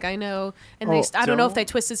anything. Like, I know, and I don't know if they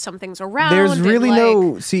twisted some things around. There's and, really like,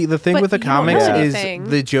 no. See, the thing but with the you don't know comics anything. is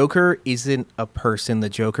the Joker isn't a person. The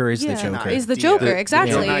Joker is the Joker. Is the Joker The-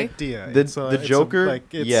 exactly? An idea. The It's the Joker,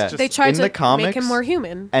 it's yeah. just- They tried in to the comics, make him more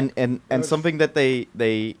human. and something that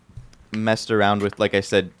they messed around with, like I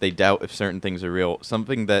said, they doubt if certain things are real.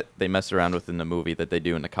 Something that they mess around with in the movie that they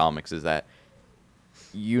do in the comics is that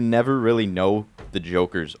you never really know the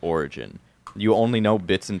Joker's origin. You only know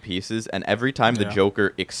bits and pieces, and every time the Yeah.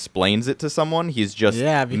 Joker explains it to someone, he's just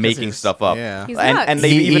Yeah, because making he's- stuff up. yeah. He's and nuts. they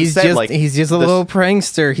even he's said just like he's just a this- little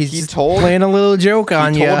prankster. He's he just told- playing a little joke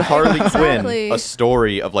on he you. told Harley Exactly. Quinn a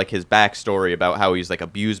story of like his backstory about how he's like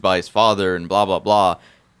abused by his father and blah blah blah.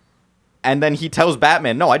 And then he tells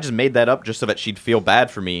Batman, "No, I just made that up just so that she'd feel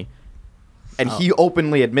bad for me." And he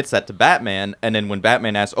openly admits that to Batman. And then when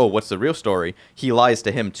Batman asks, "Oh, what's the real story?" he lies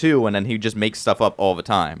to him too, and then he just makes stuff up all the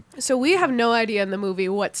time. So we have no idea in the movie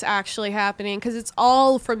what's actually happening because it's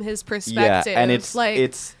all from his perspective. Yeah, and it's like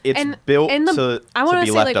it's and built in the, to I want to to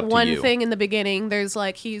be say left like up to one you. thing in the beginning. There's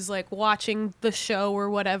like he's like watching the show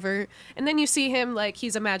or whatever, and then you see him like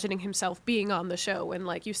he's imagining himself being on the show, and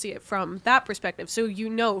like you see it from that perspective. So you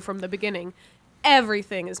know from the beginning.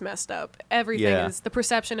 Everything is messed up. Everything Yeah. is the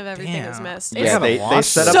perception of everything is Damn. messed. Yeah, It's they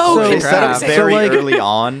set up so they set up confusing. very So, like- early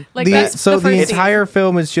on. like the, that's so the the first scene. entire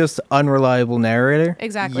film is just unreliable narrator.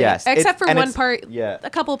 Exactly. Yes, Except for and one it's- part. yeah. A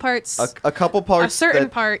couple parts. A couple A parts. certain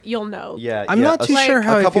that, part you'll know. Yeah, I'm yeah, not a- too Like- sure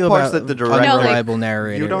how a I couple feel parts about that the director- No, like- unreliable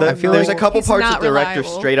narrator. You don't I feel there's like a couple He's parts not that the director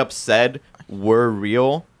reliable. straight up said were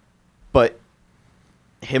real, but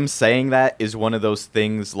him saying that is one of those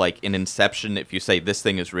things like in Inception. If you say this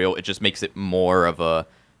thing is real, it just makes it more of a.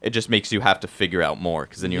 It just makes you have to figure out more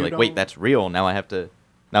because then you're You like, wait, don't- that's real. Now I have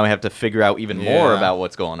to figure out even more Yeah. about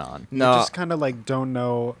what's going on. You No, just kind of like don't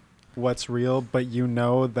know what's real, but you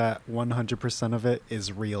know that 100% of it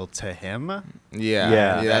is real to him. yeah,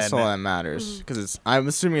 Yeah. that's And- all that matters. Because it's, I'm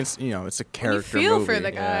assuming it's, it's a You character feel movie. for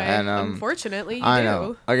the guy. And Unfortunately, you I do.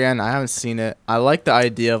 know. Again, I haven't seen it. I like the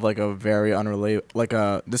idea of like a very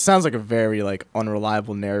this sounds like a very like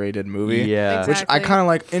unreliable narrated movie. Yeah. Exactly. Which I kind of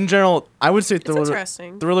like. In general, I would say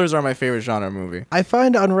interesting. thrillers are my favorite genre of movie. I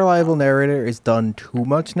find unreliable narrator is done too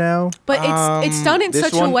much now. But it's done in this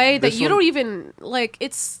such one- a way that this you one- don't even like.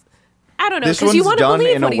 It's I don't know This because one's you want to done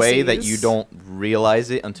believe in a what he way that you sees. don't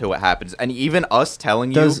realize it until it happens. And even us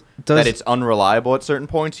telling you Does- that it's unreliable at certain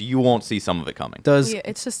points, you won't see some of it coming. Does Yeah,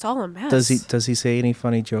 it's just all a mess. does he say any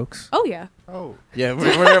funny jokes? Oh yeah. Oh, Yeah,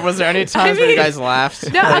 was there any times where you mean- guys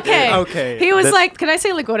laughed? No, okay. Okay. He was That's- like, can I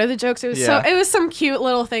say like one of the jokes? It was Yeah. it was some cute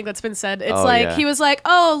little thing that's been said. It's Oh, like yeah. he was like,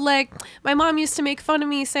 oh, like my mom used to make fun of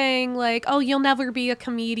me saying like, oh, you'll never be a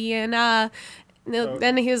comedian.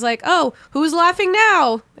 Then he was like, oh, who's laughing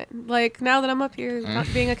now? Like now that I'm up here not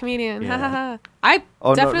being a comedian. Ha ha ha. I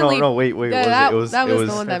Oh, definitely. no, wait, what that, was it? that It was was-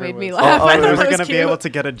 the one that made me Oh, laugh. oh, I it thought was that was gonna be cute. able to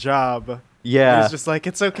get a job. Yeah. He's just like,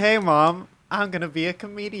 it's okay, mom. I'm gonna be a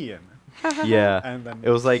comedian. Yeah. And then It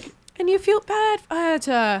was like, And you feel bad.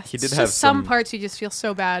 He did it's have just some some- parts you just feel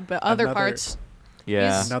so bad, but other Another- parts.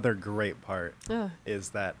 yeah. another great part Ugh. is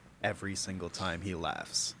that every single time he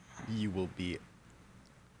laughs, you will be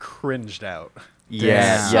cringed out.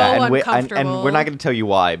 Yeah, So yeah, and we're uncomfortable. not going to tell you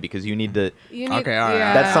why because you need to. You need, Okay, all right.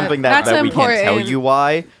 yeah. That's something that, That's that we can't tell important. you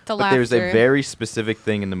why. The But there's a laughter. very specific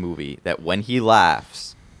thing in the movie that when he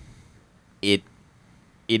laughs,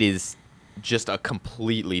 it is just a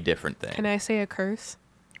completely different thing. Can I say a curse?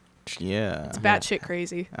 Yeah. It's batshit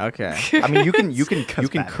crazy. Okay. I mean, you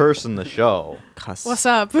can curse in the show. Cuss. What's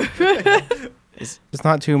up? It's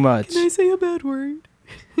not too much. Can I say a bad word?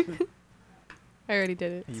 I already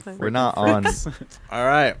did it. It's fine. We're not on. All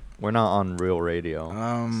right. We're not on real radio.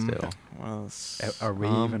 Still. Well, Are we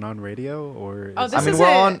even on radio or? Oh, is this I mean, is we're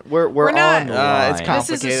it. on. We're not- on. it's line. This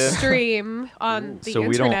is a complicated. stream on the So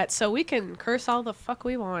we don't- internet, so we can curse all the fuck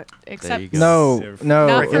we want, except you go. No, no.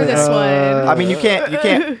 Not for this one. I mean, you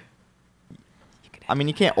can't. I mean,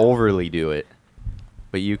 you can't overly do it,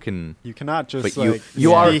 but you can. You cannot just But like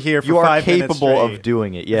you are be here for you are 5 minutes capable of straight.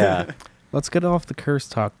 doing it. Yeah. Let's get off the curse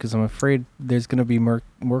talk because I'm afraid there's gonna be more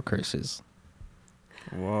curses.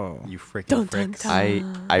 Whoa. You freaking Dun, dun, fricks.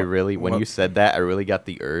 dun. I really when What- you said that I really got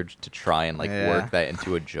the urge to try and like Yeah. work that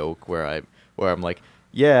into a joke where I'm like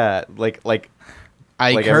yeah like I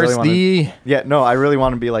Like, I curse really wanna- thee. yeah no I really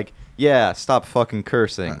want to be like yeah stop fucking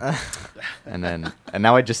cursing And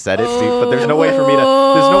now I just said it, Steve, but there's no way for me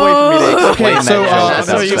to explain Okay, so, that joke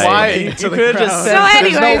so without you saying lied. it. You could have just So said.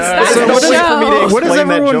 anyways, that's there's the no way for me to show. What does explain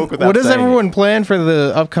that everyone? joke without What does saying it. everyone plan for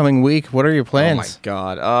the upcoming week? What are your Oh my plans?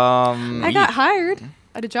 god. I got hired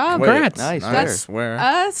at a job. Wait, Congrats. Nice. Nice. Where?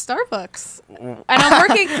 Starbucks. And I'm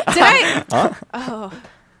working. Did I? Oh.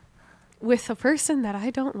 With a person that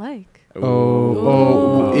I don't like.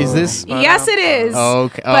 Oh, is this? Yes, it is.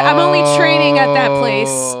 Okay. But I'm only training at that place.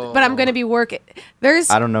 But I'm going to be working. There's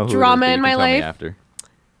I don't know who drama it is, in but you my can tell me life. after.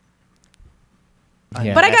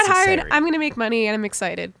 Yeah. But I got hired. Necessary. I'm going to make money and I'm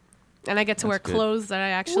excited. And I get to wear good. clothes that I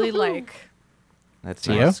actually like. That's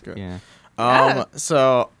Tio? nice. Good. Yeah. Yeah.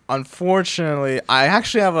 So unfortunately, I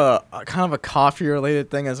actually have a kind of a coffee related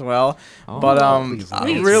thing as well. But please. Now I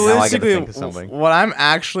gotta realistically, think of something. what I'm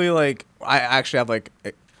actually like, I actually have like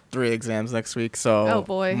 3 exams next week. So Oh,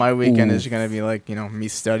 boy. my weekend Ooh. is gonna be like me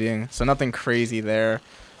studying. So nothing crazy there.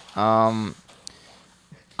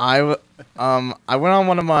 I went on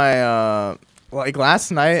one of my like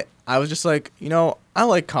last night. I was just like, I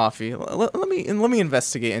like coffee. Let me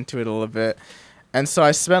investigate into it a little bit. And so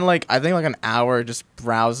I spent I think an hour just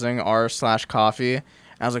browsing r/coffee. And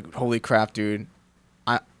I was like, holy crap, dude.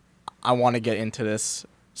 I want to get into this.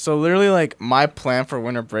 So literally my plan for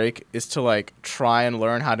winter break is to try and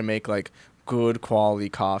learn how to make good quality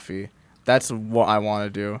coffee. That's what I want to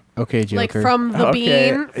do. Okay, Joker. Like from the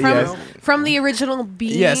Okay, bean. yes. From the original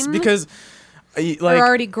bean. Yes, because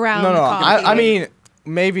already ground No, coffee. I mean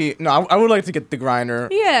maybe no. I would like to get the grinder.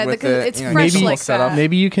 Yeah, with it's it, fresh maybe like setup. that.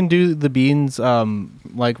 Maybe you can do the beans,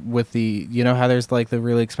 like with the, how there's the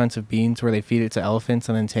really expensive beans where they feed it to elephants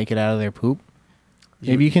and then take it out of their poop.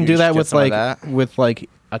 Maybe you can do should that get with some of that. with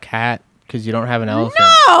a cat because you don't have an elephant.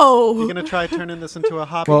 No! You're gonna try turning this into a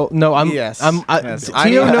hobby? Well, no, Yes. Yes.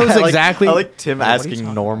 Tio knows exactly. I like Tim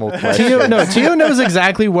asking normal questions. Tio knows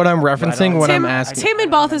exactly what I'm referencing when I'm asking. Tim and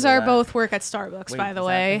Balthazar both work at Starbucks, by the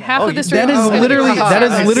way. Half of this That room is gonna be literally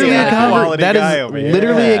Starbucks.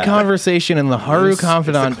 a conversation in the Haru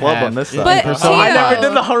Confidant club path. on this side. But Persona I never Tio-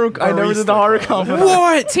 did the Haru. I never did the Haru confidant.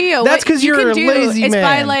 What? Tio, That's what 'cause you you're can a do lazy is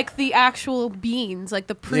buy man. the actual beans, the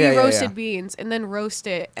yeah, pre-roasted yeah. beans, and then roast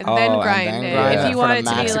it and Oh, then and grind then it. grind If it you for want the it to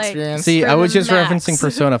be max experience. See, for I was the just max. referencing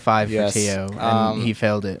Persona 5 for Yes. Tio, and he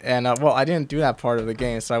failed it. And well, I didn't do that part of the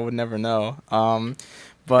game, so I would never know.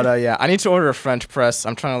 But yeah, I need to order a French press.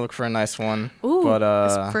 I'm trying to look for a nice one. Ooh, but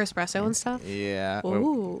for espresso and stuff. yeah,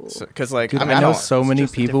 Ooh. because Dude, I mean, I know don't- so many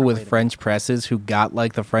just a people different with way to French presses who got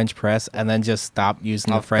the French press and then just stopped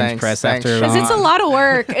using Oh, the French thanks, press thanks, after. Sean. Because it's a lot of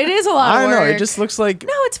work. It is a lot I of don't work. know. It just looks like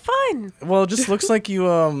No, it's fun. well, it just looks like you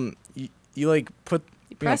put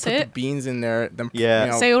press put it. the beans in there, then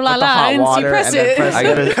Yeah. Say, "Ooh put la the la," hot and you water, press and then it. press I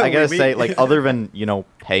it. gotta say, other than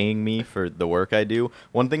paying me for the work I do,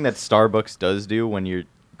 one thing that Starbucks does do when you're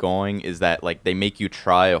going is that they make you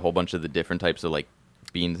try a whole bunch of the different types of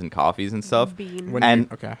beans and coffees and stuff. Bean. When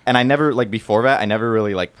And okay. and I never before that I never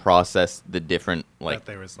really processed the different That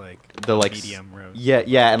there was the medium roast.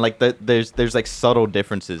 yeah and there's subtle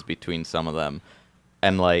differences between some of them,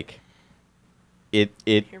 and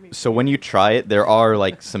so when you try it there are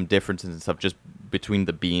some differences and stuff just between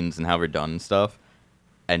the beans and how they're done and stuff,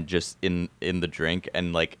 and just in the drink,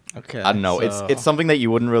 and Okay, I don't know, so- it's something that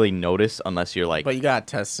you wouldn't really notice unless you're But you gotta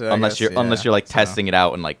test it. I unless guess, you're yeah. So- testing it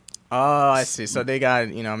out and Oh, I see. So they got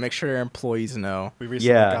make sure your employees know. We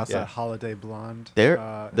recently Yeah, got yeah. that holiday blonde. they're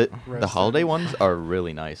the roasted. holiday ones are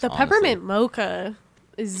really nice. The honestly. peppermint mocha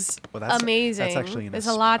is Well, that's amazing. That's actually It's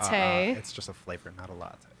a latte. it's just a flavor, not a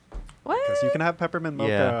latte. What? Because you can have peppermint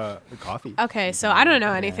mocha coffee. Okay, so I don't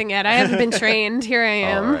know anything yet. I haven't been trained. Here I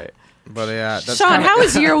am. All right. But yeah, that's Sean, kinda- how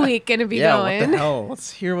is your week gonna be yeah, going? what the hell?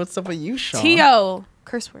 Let's hear what's up with you, Sean. T.O.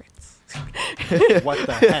 Curse words. What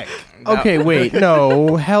the heck? Okay, wait,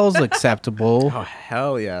 no, hell's acceptable. Oh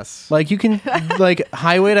hell yes. You can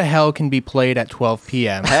Highway to Hell can be played at 12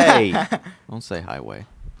 p.m. Hey, don't say highway.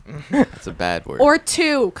 That's a bad word. Or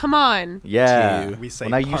 2. Come on. yeah, We say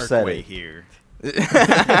well, now you said Parkway it. here.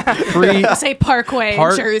 Free Say Parkway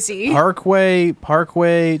in Jersey. Parkway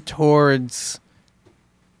towards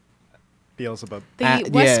Beelzebub. The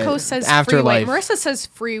West yeah, Coast says afterlife. freeway. Marissa says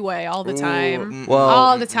freeway all the time. Well,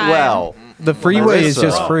 all the time. Well, the freeway is Marissa.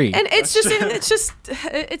 just free. And it's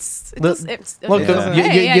Look,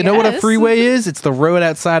 Yeah. you know what a guess. freeway is? It's the road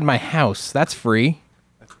outside my house. That's free.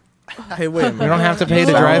 Hey, wait a You minute. don't have to pay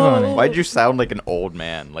to drive on it. Why'd you sound like an old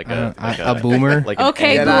man, like A boomer. like an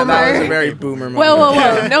Okay, Yeah, angry that was boomer. a very boomer moment. Whoa, whoa,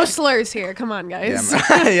 whoa. No slurs here. Come on, Yeah, guys.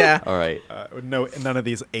 man. Yeah. All right. No, none of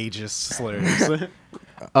these ageist slurs.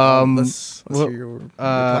 Let's well, hear your It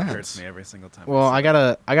plans. hurts me every single time. Well, say I got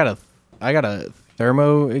a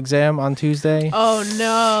thermo exam on Tuesday. Oh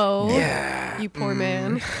no. Yeah. You poor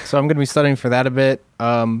man. So I'm gonna be studying for that a bit.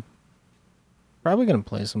 Probably gonna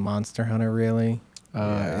play some Monster Hunter, really.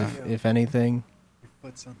 If anything.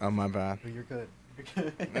 Oh, my bad. You're good.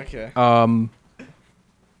 Okay. I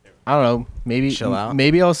don't know. Maybe Chill out.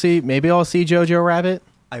 Maybe I'll see Jojo Rabbit.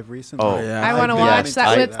 I've recently. Oh, yeah. I want to Yeah, watch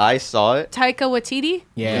that with I saw it. Taika Waititi.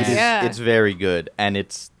 Yeah. Yeah. It's very good, and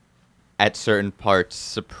it's at certain parts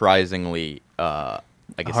surprisingly, I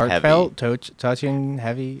guess, Heartfelt, touching,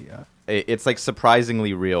 heavy. It's like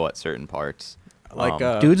surprisingly real at certain parts.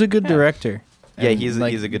 Like, Dude's a good director. Yeah, And, he's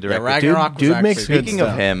like, a good yeah, director. Ragnarok was dude makes actually good Speaking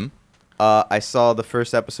stuff. of him, I saw the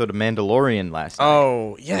first episode of Mandalorian last night.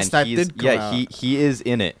 Oh, yes, and that he's- did come out. he is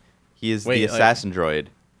in it. He is Wait, the like- assassin droid.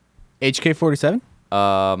 HK-47.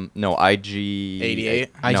 No, IG 88?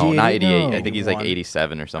 No, IG not 88? 88. No. I think he's like 81.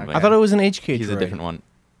 87 or something. I thought it was an HK. He's a droid. different one.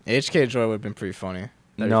 HK Joy would have been pretty funny.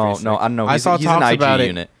 That'd be No, pretty no, sick. I don't know. I He's, saw he's an talks IG about it.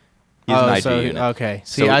 unit. He's an IG unit. Okay.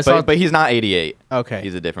 See, So, I saw. but he's not 88. Okay.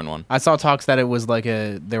 He's a different one. I saw talks that it was like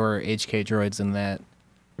there were HK droids in that.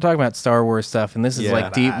 We're talking about Star Wars stuff, and this is Yeah.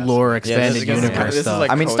 like deep lore expanded this is universe is stuff. like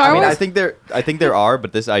I mean, Code Star Wars? I think there are,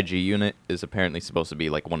 but this IG unit is apparently supposed to be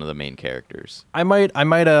like one of the main characters. I might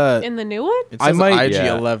In the new one? It I says might-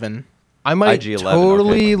 IG-11. IG-11,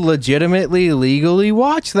 totally, legitimately, legally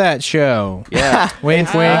watch that show. Yeah.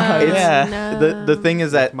 Wink, wink. It's- the thing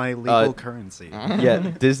is that My legal currency. yeah,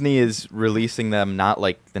 Disney is releasing them not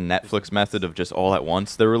like the Netflix method of just all at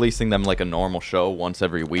once. They're releasing them like a normal show once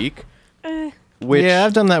every week. Which Yeah,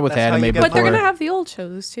 I've done that with That's how anime you get before. But they're gonna have the old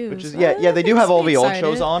shows too. Which is so yeah, they do makes have all me the old excited.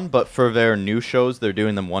 shows on, but for their new shows, they're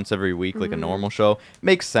doing them once every week, like a normal show.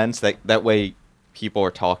 Makes sense that way people are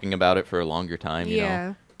talking about it for a longer time. You Yeah.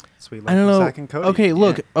 know? Sweet I don't like know. Zack and Cody. Okay,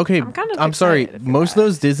 look. Okay, I'm kind of I'm sorry. excited for Most of that.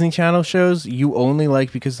 those Disney Channel shows you only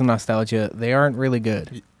like because of nostalgia. They aren't really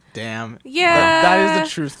good. Damn. Yeah. That is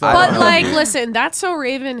the truth. though. But like, listen, That's So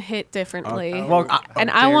Raven hit differently. Well, and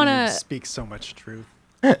How I dare wanna you speak so much truth.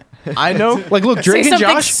 I know. Like, look, say Drake and something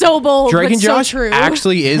Josh. so bold, Drake but and so Josh true.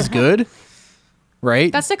 actually is good,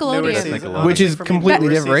 right? That's Newer Nickelodeon. season, Nickelodeon. honestly, Which is for me, completely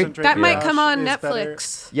newer different, right? season Drake That and might Josh come on is better.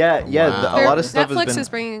 Netflix. Yeah, Wow. a lot of stuff Netflix has been. is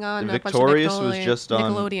bringing on a bunch of Victorious was Nickelodeon- just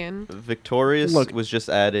on. Nickelodeon. Victorious Look. was just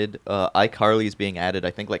added. iCarly is being added.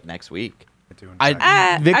 I think like next week. I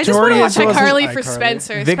I just want to watch Victorious wasn't- iCarly for iCarly.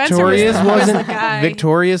 Spencer. Victorious Spencer was wasn't the guy.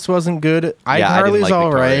 Victorious wasn't good. Yeah, I didn't iCarly's like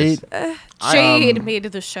all right. Victorious. Jade made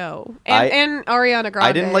the show, and Ariana Grande.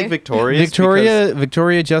 I didn't like Victorious.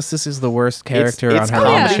 Victoria Justice is the worst character it's on her Oh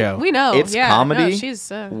own yeah, comedy. show. we know. Its yeah, comedy no,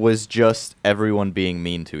 she's was just everyone being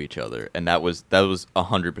mean to each other, and that was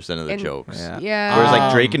 100% of the And- jokes. Yeah. yeah. Whereas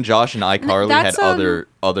like Drake and Josh and iCarly had that's,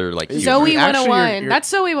 other like humor. Zoe Actually, 101. you're- That's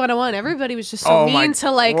Zoe 101. Everybody was just so Oh my- mean to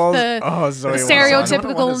like well, the Zoe 101.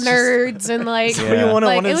 stereotypical 101 is just- nerds and like, Zoe 101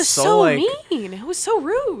 like it is was so, so like- mean. It was so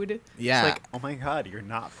rude. Yeah. It's like, oh my god, you're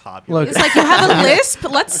not popular. Look, It's like you have a lisp.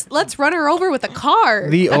 Let's run her over with a car.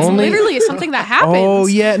 The That's only- literally something that happens. oh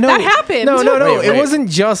yeah, no, that happened. No, Wait, it wait. wasn't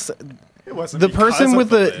just it wasn't the because person of with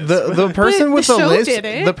the person The with the show list. did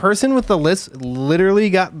it. The person with the list literally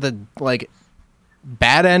got the like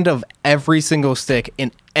bad end of every single stick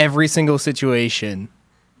in every single situation.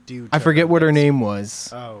 Dude, I forget what her name was.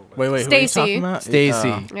 Oh, wait, who are you Stacy. talking about?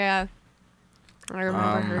 Stacy. Yeah, I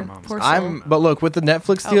remember her. Poor soul. I'm But look, with the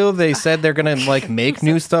Netflix deal, they said they're gonna like make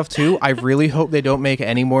new stuff too. I really hope they don't make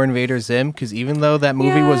any more Invader Zim because even though that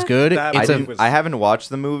movie was Yeah. good, That it's movie was I haven't watched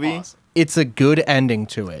the movie. awesome. it's a good ending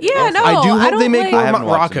to it. Yeah, no, I do I hope they don't make like- more I haven't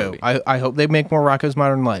watched the Rocco. movie. I hope they make more Rocco's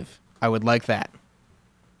Modern Life. I would like that.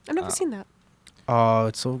 I've never seen that. Oh,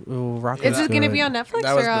 it's so Rocco's Is it going to good. be on Netflix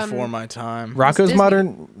that was or before my time. Rocco's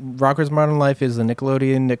Disney. Rocco's Modern Life is a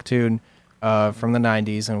Nickelodeon Nicktoon from the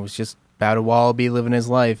 90s and was just about a Wallaby living his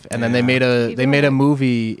life. And then they Yeah. made a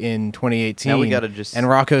movie in 2018. Now we gotta just- and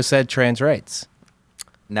Rocco said trans rights.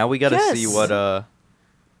 Now we got to see Yes.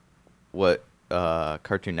 what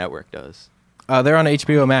Cartoon Network does. They're on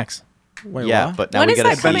HBO Max. Wait, yeah, what? but now When we is got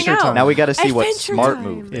that to coming see. out? Now we got to see what Adventure smart Time.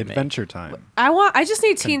 move they make. Adventure Time. I just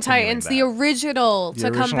need Teen Continuing Titans, that. the original, The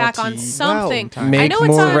to come original back on Teen- something. Well, I Make know it's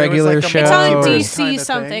more on regular It's like a- shows. It's on Shows. DC Kinda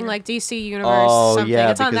something thing. like DC Universe Oh something.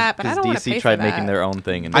 yeah, It's on that, but I don't want to DC pay tried for making that. their own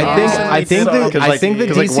thing. And I they think lost. I think the Because, I think the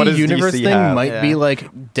 'cause, like, DC what does Universe DC thing have? might be Yeah.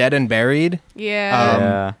 like dead and buried. Yeah.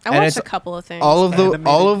 Yeah. I And watched it's a couple of things. All of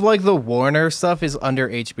Animated. like the Warner stuff is under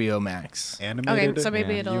HBO Max. Animated so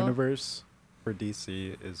maybe it'll- universe for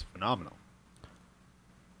DC is phenomenal.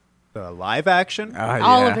 The live action,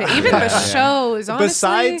 all of it, even the shows. Honestly,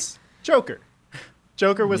 besides Joker.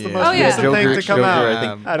 Joker was the Yeah. most Oh, yeah. recent thing to come Joker, out. I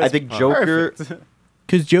think, That I is think Joker. perfect.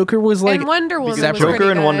 Because Joker was like and Wonder Woman. separate. Was Joker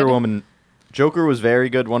pretty and Wonder good. Woman Joker was very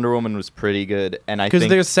good. Wonder Woman was pretty good, and I Because think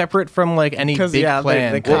they're separate from like any Because big yeah,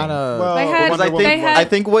 plan. they thing. kind of. Well, They had- because I Wonder think Woman- I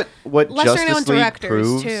think what lesser-known Justice League directors,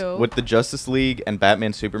 proves, too. what the Justice League and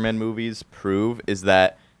Batman Superman movies prove, is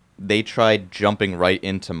that they tried jumping right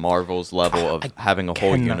into Marvel's level of having a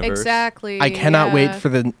whole cannot- universe. Exactly. I cannot wait yeah. for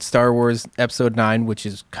the Star Wars Episode 9, which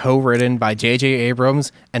is co-written by J.J.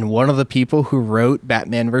 Abrams and one of the people who wrote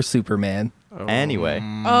Batman vs Superman. Anyway,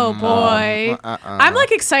 Oh boy, uh-uh. I'm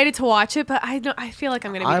like excited to watch it, but I feel like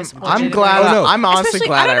I'm gonna be disappointed. I'm glad. Oh, no. I'm honestly Especially,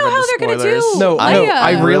 glad I don't know read how the they're gonna spoilers. do. No, Leia.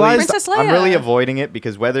 I realized- Princess Leia. I'm really avoiding it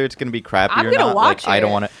because whether it's going to be crappy I'm or gonna not, watch like I don't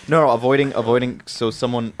it. want to. No, avoiding. So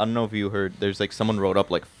someone, I don't know if you heard. There's like someone wrote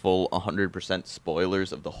up like full 100%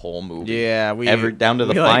 spoilers of the whole movie. Yeah, we every down to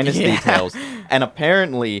the we like- finest yeah. details. And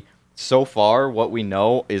apparently, so far, what we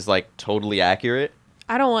know is like totally accurate.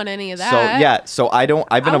 I don't want any of that. So yeah, so I've been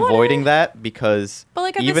I wanna- avoiding that because But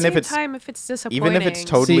like at even the if same it's time, if it's disappointing, even if it's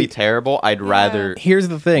totally See, terrible, I'd rather Here's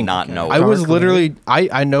the thing. not know. I was Dark literally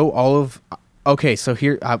I know all of. Okay, so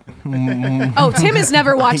here. Oh, Tim has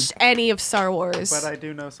never watched any of Star Wars. But I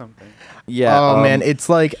do know something. yeah. Oh man, it's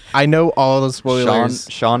like I know all the spoilers.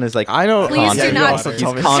 Sean is like I know. Please do constantly- not- also he's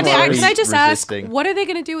told me Can constantly I just ask, resisting. what are they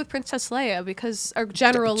going to do with Princess Leia? Because or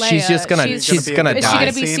General Leia, She's just gonna- she's she's gonna is she die.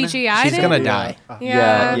 going to be Scene? CGI? She's then? gonna die.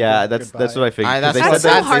 Yeah, that's what I figured. I- 'cause that's- That's so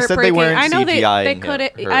They they said they heartbreaking. weren't I know they CGI-ing could.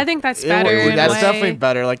 her. I think that's It better. would- in a that's way. definitely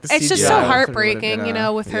better. Like the It's just CGI so would've heartbreaking, been, you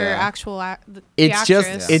know, with her yeah. actual. The It's just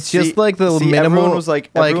actress. it's just like the minimal.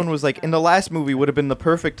 Everyone was like, in the last movie would have been the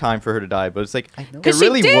perfect time for her to die, but it's like it 'Cause she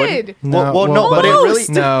really did. wouldn't. No, well, no, well, but it really, almost.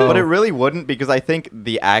 No. but it really wouldn't because I think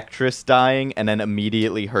the actress dying and then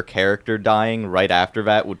immediately her character dying right after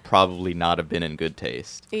that would probably not have been in good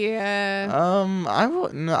taste. Yeah. I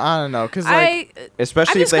wouldn't. I don't know, cause like I'm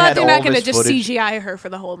Especially if just they glad had they're all not of going to this just footage. CGI her for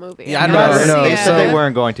the whole movie. Yeah, I'd no, rather no, see They it. said they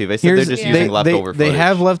weren't going to. They said they're just using leftover they footage.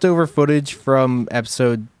 have leftover footage from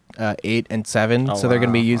episode 8 and 7, Oh, so they're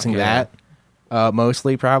gonna be wow. using Okay. that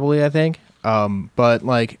mostly, probably. I think. But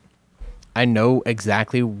like, I know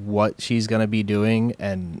exactly what she's gonna be doing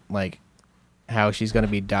and like how she's gonna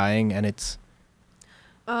be dying, and it's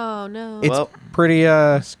Oh no. Well, pretty.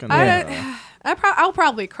 it's gonna- Yeah. I'll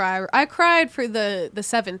probably cry. I cried for the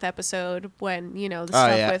 7th episode when the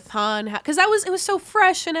stuff yeah. with Han, because it was so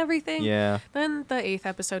fresh and everything. yeah. Then the 8th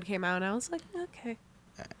episode came out, and I was like, okay.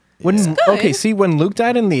 When good. okay, see when Luke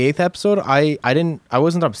died in the 8th episode, I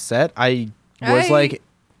wasn't upset. I was like,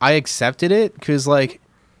 I accepted it because like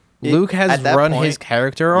Luke has at that run point- his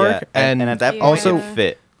character arc, Yeah, and at that Yeah. point also it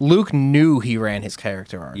fit. Luke knew he ran his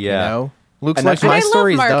character arc. Yeah. You know? Luke's And like, that's what- my And I love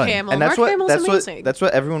story's Mark done. Hamill. And that's Mark Hamill's amazing. that's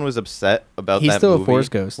what everyone was upset about. He's that still movie. a Force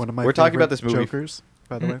Ghost. One of my We're talking favorite about this movie. Jokers,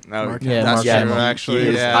 by the way. No, Mark yeah, Hamill. Mark that's Hamill. true. Actually, He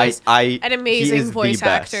is- yeah. An he amazing is the voice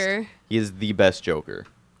best. actor. He is the best Joker.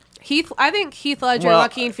 I think Heath Ledger, Well,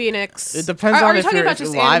 Joaquin Phoenix. It depends are on you if talking you're about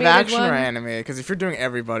just live animated action one? or animated. Because if you're doing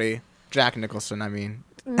everybody, Jack Nicholson. I mean,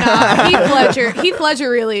 Nah, Heath Ledger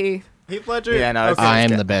really. Heath Ledger. Yeah, no, it's- okay. I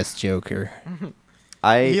am the best Joker.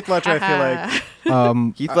 Heath Ledger. I feel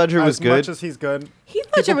like Heath Ledger was as good. much as he's good. Heath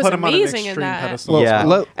Ledger people was put him on an amazing in extreme that. pedestal. Well, Yeah.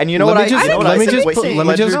 let- And you know let what me just, you know what let I me think just Heath put- let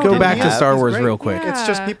me just Ledger go didn't back to have- Star Wars great. real quick. It's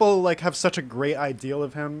just Yeah. people like have such a great ideal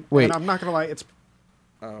of him. Wait. And I'm not gonna lie, it's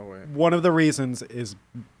oh wait. one of the reasons is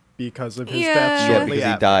because of his Yeah. death Yeah, shortly because he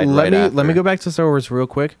after. died let right me after. let me go back to Star Wars real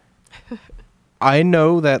quick. I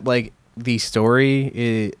know that like the story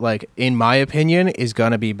is like in my opinion is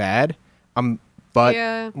gonna be bad. But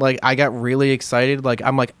Yeah. like I got really excited. Like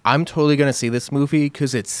I'm totally gonna see this movie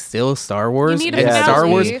because it's still Star Wars. need and a Star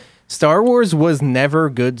Wars. finale. Star Wars was never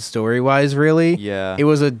good story wise. Really. Yeah. It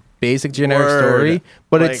was a basic generic Word. story,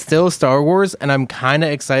 but Like- it's still Star Wars, and I'm kind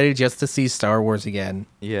of excited just to see Star Wars again.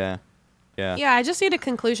 Yeah. Yeah. Yeah, I just need a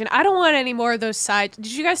conclusion. I don't want any more of those side.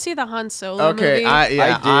 Did you guys see the Han Solo Okay, movie?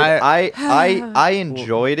 I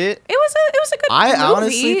enjoyed it. it was a good I movie.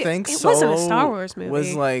 honestly think it Solo wasn't a Star Wars movie.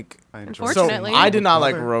 was like. I enjoyed So Unfortunately. I did not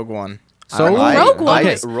like Brother. Rogue One. Solo? Rogue One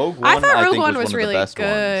okay. was- Rogue One, I thought Rogue think, One was was one of really the best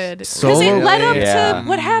good ones. because it Solo? led up Yeah. to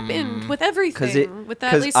what happened with everything. With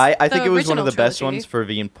that, at least I the think it was one of original the best trilogy. ones for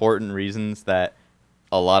the important reasons that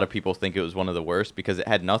a lot of people think it was one of the worst because it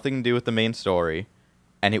had nothing to do with the main story,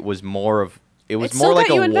 and it was more It more still like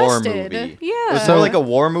got a you war invested. movie. Yeah. It was So- more like a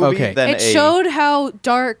war movie okay. than It a. showed how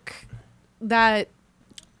dark that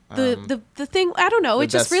the thing. I don't know. the It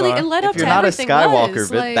just Death really Star. it led if up you're to not a everything. Skywalker, was.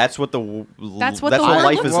 but Like, that's what that's what the world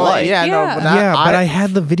life looks is Well, like. yeah, no, Yeah. but that, Yeah, but I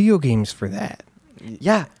had the video games for that.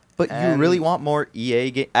 Yeah, but you And- really want more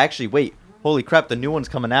EA game? Actually, wait. Holy crap! The new one's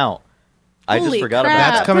coming out. I just Holy forgot crap. about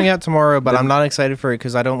That's that. coming out tomorrow, but I'm not excited for it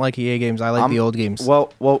because I don't like EA games. I like I'm- the old games.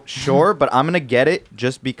 Well, sure, but I'm gonna get it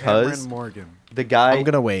just because. Cameron Morgan. The guy. I'm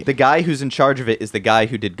gonna wait. The guy who's in charge of it is the guy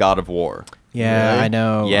who did God of War. Yeah, Really? I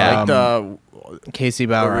know. Yeah. Like the Casey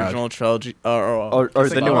Balrog. original trilogy, Or It's the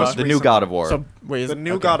like new one, most the new recent God one. of War. So wait, The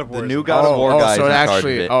new God of War. The is new the God best. of War oh, guy so is it in charge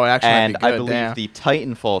actually- of it. oh, it actually might and be I good, believe damn. the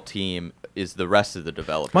Titanfall team is the rest of the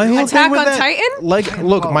developers. My whole Attack thing with on that, Titan? Like,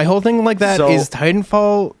 look, my whole thing like that is So-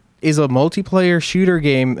 Titanfall is a multiplayer shooter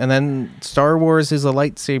game, and then Star Wars is a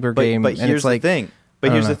lightsaber game. But and here's it's like, the thing.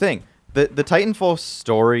 But I here's don't the thing. The Titanfall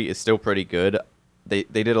story is still pretty good. They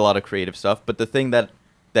did a lot of creative stuff. But the thing that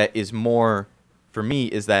is more for me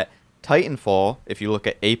is that Titanfall, if you look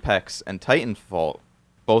at Apex and Titanfall,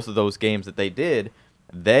 both of those games that they did,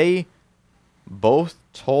 they both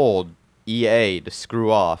told EA to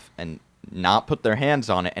screw off and not put their hands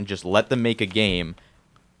on it and just let them make a game,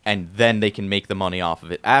 and then they can make the money off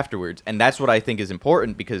of it afterwards. And that's what I think is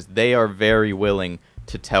important, because they are very willing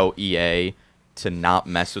to tell EA to not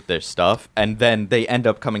mess with their stuff, and then they end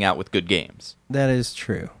up coming out with good games. that is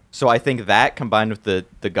true. So I think that combined with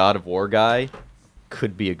the God of War guy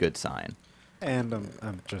could be a good sign. And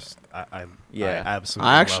I'm just I Yeah. absolutely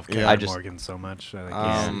I actu- love yeah, Cameron I just- Morgan so much.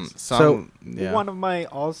 I think So- yeah. one of my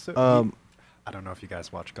also. Um, I don't know if you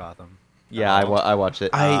guys watch Gotham. Yeah, I watched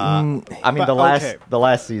it. I mean, but the last okay. the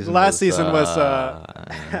last season. Last season was,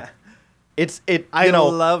 It I you know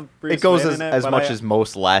love Bruce it goes Wayne as, in it, as but much I- as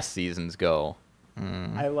most last seasons go.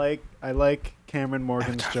 I like Cameron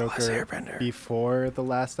Morgan's Avatar: The Last Joker Airbender. before the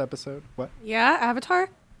last episode. What? Yeah, Avatar.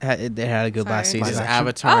 it had a good last Sorry. Is season.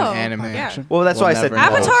 Avatar Oh, an anime? yeah. Well, that's We'll why I said never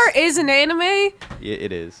know. most. Avatar is an anime.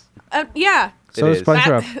 It is. Yeah. So It is is.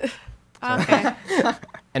 SpongeBob Okay.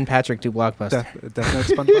 and Patrick do Blockbuster. Death Note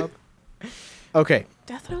SpongeBob. Okay,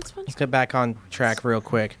 Death Note SpongeBob. let's get back on track real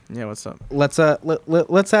quick. Yeah, what's up? Let's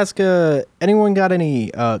let's ask. Anyone got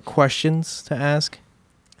any questions to ask?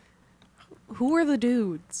 Who are the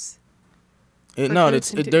dudes? No,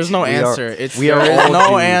 there's no We are- answer. It's we are there is all no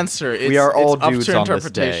dudes. answer. We are all it's up dudes to on this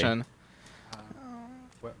day. interpretation.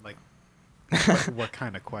 What like? what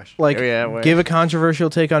kind of question? Like, Yeah, wait. give a controversial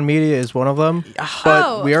take on media is one of them. But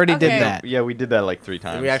Oh, we already did okay. that. Yeah, we did that like 3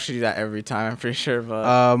 times. We actually do that every time, I'm pretty sure. But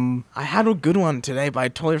I had a good one today, but I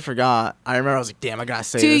totally forgot. I remember I was like, damn, I gotta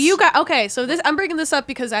say Do this. you guys? Okay, so this I'm bringing this up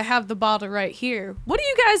because I have the bottle right here. What do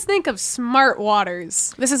you guys think of Smart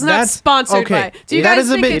Waters? This is not That's- sponsored okay. by. Do you That guys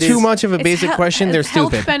is a think bit it's- too much of a it's basic question. They're health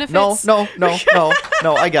stupid. Benefits? No,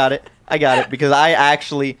 I got it because I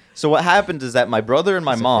actually. So what happened is that my brother and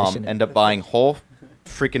my mom Sufficient. end up buying whole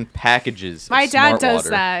freaking packages. My of dad Smart does Water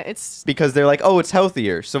that. It's because they're like, oh, it's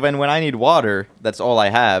healthier. So then when I need water, that's all I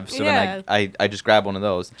have. So Yeah. then I just grab one of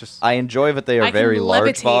those. Just- I enjoy that they are I can very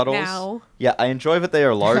large levitate bottles. now. Yeah, I enjoy that they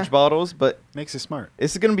are large bottles, but Makes you smart.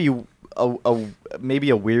 this is gonna be a maybe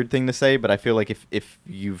a weird thing to say, but I feel like if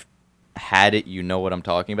you've had it, you know what I'm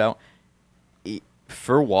talking about.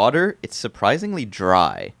 For water, it's surprisingly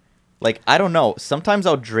dry. Like, I don't know. Sometimes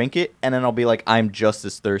I'll drink it and then I'll be like, I'm just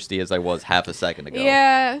as thirsty as I was half a second ago.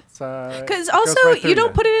 yeah. It's, Because goes also right through you don't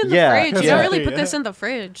you. put it in the Yeah, fridge. You yeah. don't really put Yeah. this in the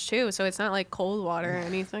fridge too, so it's not like cold water or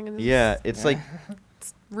anything. It's Yeah, it's like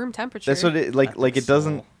room temperature. that's what it like. It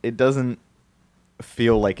doesn't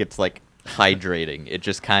feel like it's like hydrating. It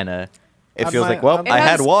just kind of it On feels my- like, well, on I It had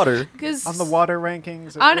has- water. Because on the water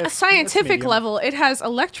rankings. on a it's scientific medium. level, it has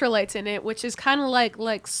electrolytes in it, which is kind of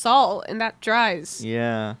like salt, and that dries.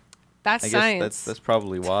 Yeah, That's I science. guess that's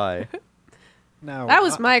probably why. Now, That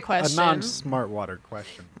was a- my question. A non-smart water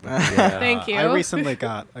question. Thank you. I recently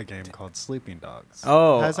got a game called Sleeping Dogs.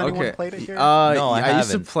 Oh, Has anyone okay. played it here? No, I I used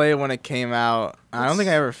to haven't. play it when it came out. I don't think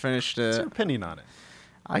I ever finished What's your it. opinion on it?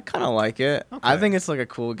 I kind of like it. I Okay. think it's like a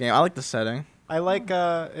cool game. I like the setting. I like.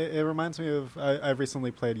 It reminds me of. I recently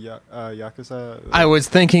played Yakuza. I was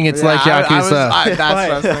thinking it's like Yeah, Yakuza. that's what I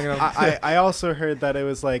was But thinking of. I also heard that it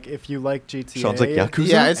was like if you like GTA. Sounds like Yakuza.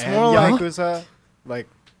 Yeah, it's and more like Yakuza. Like,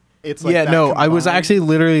 it's like yeah, that no, I was combined. actually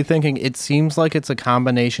literally thinking it seems like it's a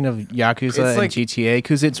combination of Yakuza It's and like- GTA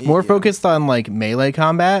because it's more Yeah. focused on like melee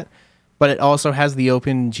combat, but it also has the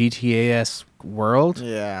open GTA-esque world.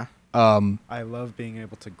 yeah. I love being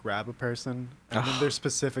able to grab a person, and then there's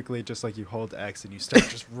specifically just like you hold X and you start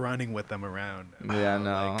just running with them around. And, Yeah,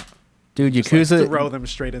 no. like, Dude, just, like, Yakuza throw them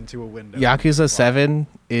straight into a window. Yakuza Wow. 7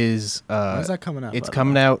 is When's that coming out? it's by the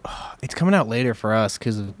coming way? out it's coming out later for us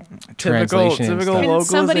because of Typical- translation and typical stuff. Can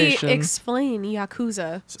somebody localization. explain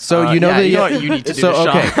Yakuza? So you know yeah, the you know what you need to do so to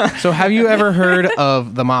okay. shop. So have you ever heard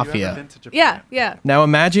of the You ever Mafia? been to Japan? Yeah, yeah. Now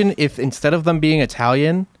imagine if instead of them being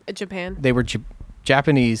Italian, Japan. they were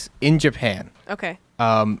Japanese in Japan. Okay.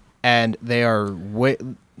 And they are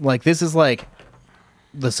like this is like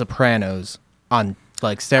The Sopranos on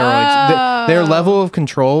like steroids. Their Oh. level of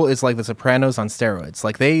control is like The Sopranos on steroids.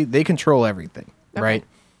 Like they control everything, Okay. right?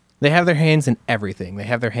 they have their hands in everything. They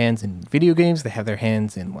have their hands in video games. They have their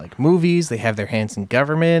hands in like movies. They have their hands in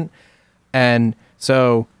government. And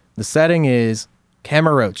so the setting is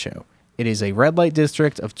Kamurocho. It is a red light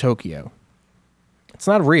district of Tokyo. It's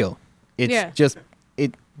not real. It's Yeah. just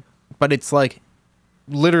it, but it's like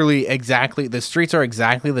literally exactly the streets are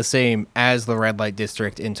exactly the same as the red light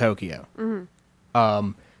district in Tokyo.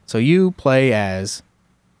 So you play as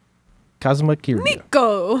Kazuma Kiryu.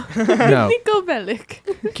 Nico. No, Nico Bellic.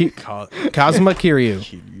 Kazuma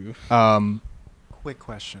Kiryu. Quick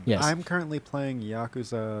question. Yes. I'm currently playing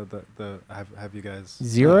Yakuza. Have you guys?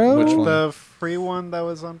 Zero? Which one? The free one that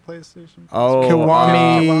was on PlayStation. Oh,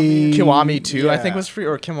 Kiwami. Kiwami 2, I Yeah. think was free,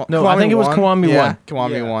 or No, I think it was Kiwami yeah, 1.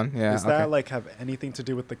 Kiwami 1, yeah. Does that like have anything to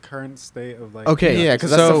do with the current state of like? Okay, Yeah,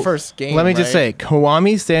 'cause that's the so first game, Let me just say, right?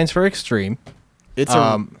 Kiwami stands for extreme. it's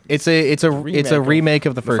a It's a remake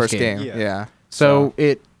of the first game. Yeah. Yeah. So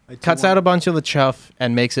it I do cuts want- out a bunch of the chuff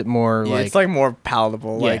and makes it more Yeah, like. it's like more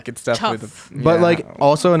palatable. Yeah. Like it's definitely Tough. But yeah. like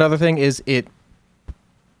also another thing is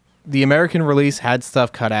the American release had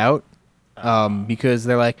stuff cut out because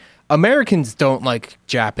they're like Americans don't like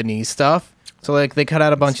Japanese stuff. So like they cut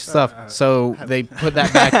out a bunch of stuff. So they put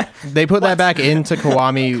that back they put that back into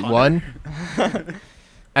Kiwami 1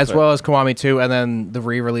 as well as Kiwami 2, and then the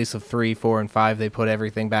re-release of 3, 4 and 5 they put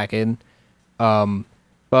everything back in.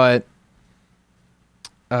 But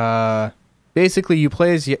basically you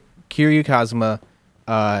play as Kiryu Kazuma.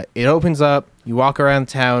 It opens up, you walk around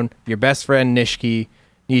town, your best friend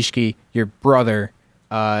Nishiki, your brother,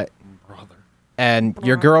 and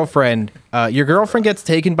your girlfriend. Your girlfriend gets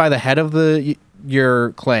taken by the head of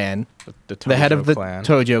your clan, the head of the clan.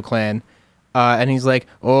 Tojo clan, and he's like,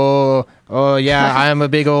 oh yeah, I'm a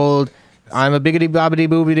biggity bobbity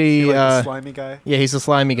boobity. Like the slimy guy. Yeah, he's a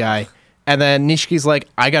slimy guy. And then Nishiki's like,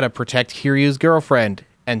 I gotta protect Kiryu's girlfriend,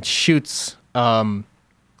 and shoots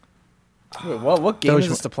Wait, what game Dojo- is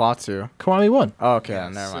this the plot to? Kiwami 1. Oh, okay,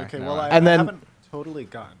 Yes. never mind. Okay, never well, mind. And I then- haven't totally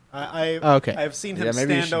gone. Okay. I've seen him Yeah,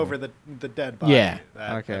 maybe you stand should. over the dead body. Yeah.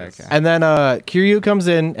 Okay, that is- okay. And then Kiryu comes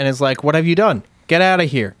in and is like, what have you done? Get out of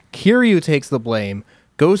here. Kiryu takes the blame,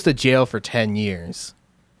 goes to jail for 10 years.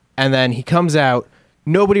 And then he comes out,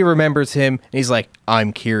 nobody remembers him, and he's like,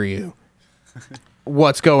 I'm Kiryu.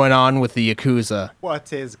 What's going on with the Yakuza?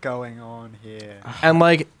 What is going on here? And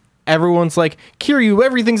like everyone's like, Kiryu,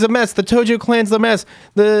 everything's a mess. The Tojo clan's a mess.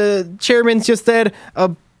 The chairman's just dead.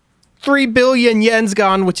 3 billion yen's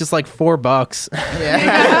gone, which is like $4.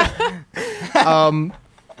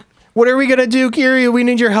 What are we gonna do, Kiryu? We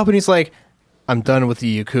need your help. And he's like, I'm done with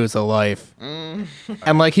the Yakuza life.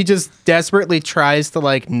 And like he just desperately tries to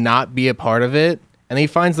like not be a part of it. And he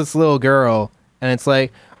finds this little girl, and it's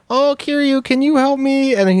like, oh, Kiryu, can you help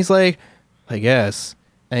me? And then he's like, I guess.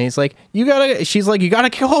 And he's like, she's like, you gotta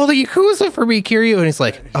kill all the Yakuza for me, Kiryu. And he's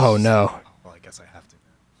like, oh no. Well, I guess I have to.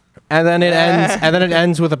 And then it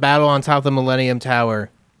ends with a battle on top of the Millennium Tower.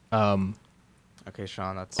 Okay,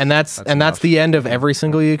 Sean, that's That's enough. the end of every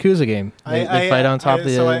single Yakuza game. They fight on top of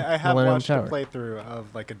the So I have Millennium watched Tower. a playthrough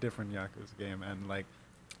of like a different Yakuza game, and like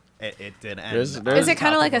it did end. Is it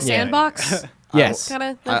kind of like a sandbox? Yes. Kind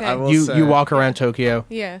of. I Okay. will You say- you walk around Tokyo,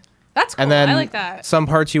 Yeah. That's cool. and then I like that. some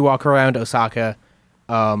parts you walk around Osaka.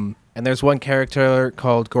 And there's one character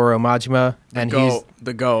called Goro Majima, and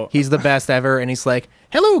the goat. he's the best ever, and he's like,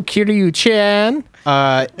 "Hello, Kiryu-chan."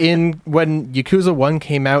 When Yakuza 1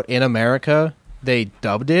 came out in America, they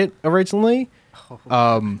dubbed it originally.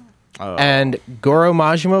 And Goro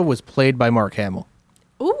Majima was played by Mark Hamill.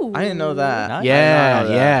 Ooh. I didn't know that. Nice. I did not Yeah, know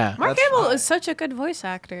that. yeah. Mark Hamill is such a good voice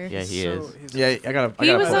actor. Yeah, he is. Yeah, I gotta.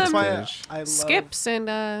 He was, pull this um, footage. I love Skips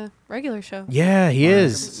and regular show. Yeah, he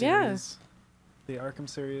is. Yeah. series, the Arkham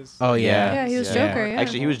series. Oh yeah. Yeah, he was Joker. Yeah.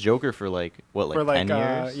 Actually, he was Joker for like what, like for like 10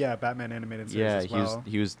 years? yeah, Batman animated series Yeah, as well.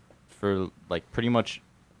 he was for like pretty much.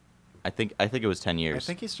 I think it was 10 years. I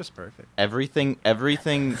think he's just perfect. everything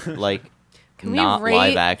like Can not we live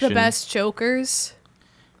rate action. the best Jokers?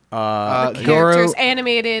 Goro Characters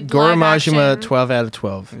animated. Goro live Majima, action. 12 out of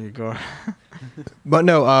 12. There you go. But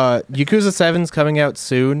no, Yakuza 7's coming out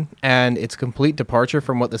soon, and it's a complete departure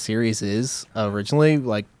from what the series is originally,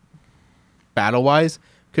 like battle-wise,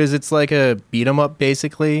 because it's like a beat 'em up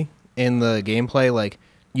basically in the gameplay. Like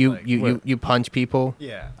you punch people.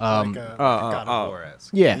 Yeah. Um, like God of War-esque.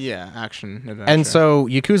 Yeah. Yeah, action. Adventure. And so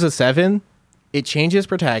Yakuza 7, it changes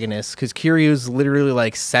protagonists because Kiryu's literally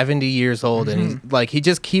like 70 years old, and he's like he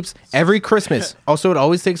just keeps every Christmas. Also, it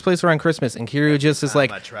always takes place around Christmas, and Kiryu just is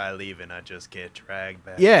like, I try leaving, I just get dragged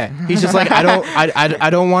back. yeah, he's just like I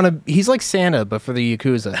don't want to. He's like Santa, but for the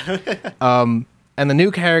Yakuza. And the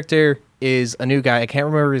new character is a new guy. I can't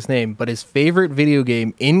remember his name, but his favorite video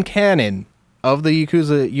game in canon of the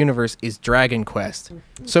Yakuza universe is Dragon Quest.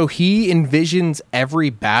 So he envisions every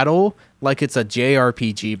battle like it's a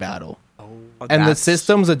JRPG battle. And the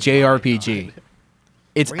system's a JRPG.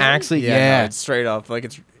 It's actually no, it's straight up like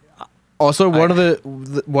it's. Also, one of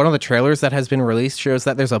the trailers that has been released shows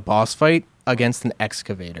that there's a boss fight against an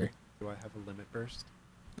excavator. Do I have a limit burst?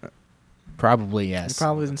 Probably yes.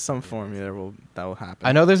 Probably in some form, that will happen.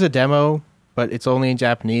 I know there's a demo, but it's only in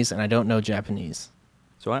Japanese, and I don't know Japanese.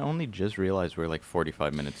 So I only just realized we're like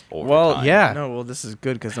 45 minutes over. Well, time. yeah. No, well, this is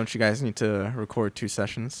good because don't you guys need to record 2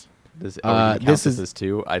 sessions? This this is as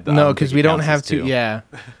two. No, because we don't have to. Yeah.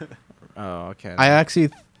 Oh, okay. I actually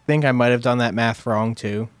think I might have done that math wrong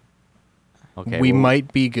too. Okay, we well,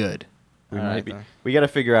 might be good. We All might right, be. then. We got to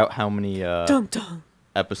figure out how many Dum dum.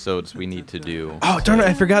 episodes we need to do. Oh, darn it!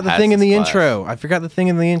 I forgot the Pass thing in this the class. intro. I forgot the thing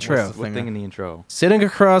in the intro. What's What thing in the intro? Sitting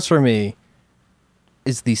across from me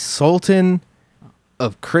is the Sultan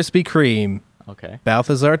of Krispy Kreme, Okay.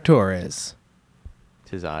 Balthazar Torres.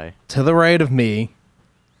 Tis I. To the right of me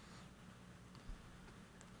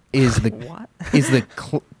is the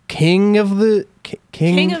king of the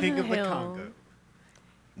King of King the of the hill. Congo.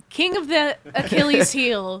 King of the Achilles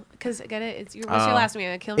heel. Because get it? What's your last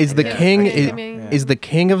name? is the king is the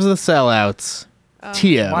king of the sellouts.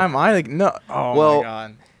 Tio. Why am I like no? Oh Well- my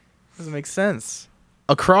god, doesn't make sense.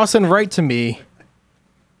 Across and right to me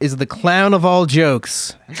is the clown of all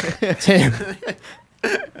jokes, Tim.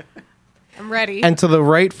 I'm ready. And to the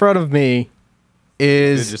right front of me You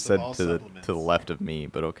is just said all to the supplements. left of me,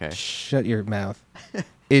 but okay. shut your mouth.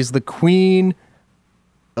 Is the queen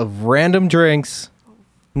of random drinks.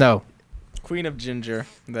 No. Queen of Ginger.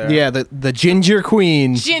 There. Yeah, the ginger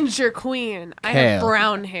queen. Ginger Queen. I Kale. have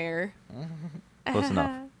brown hair. Close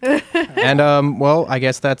enough. And well, I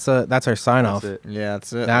guess that's our sign off. That's it. Yeah,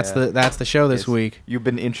 that's it. That's the show this Yes. week. You've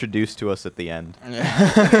been introduced to us at the end.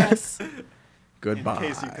 Yes. Goodbye. In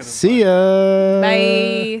case you couldn't See ya.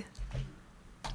 Bye.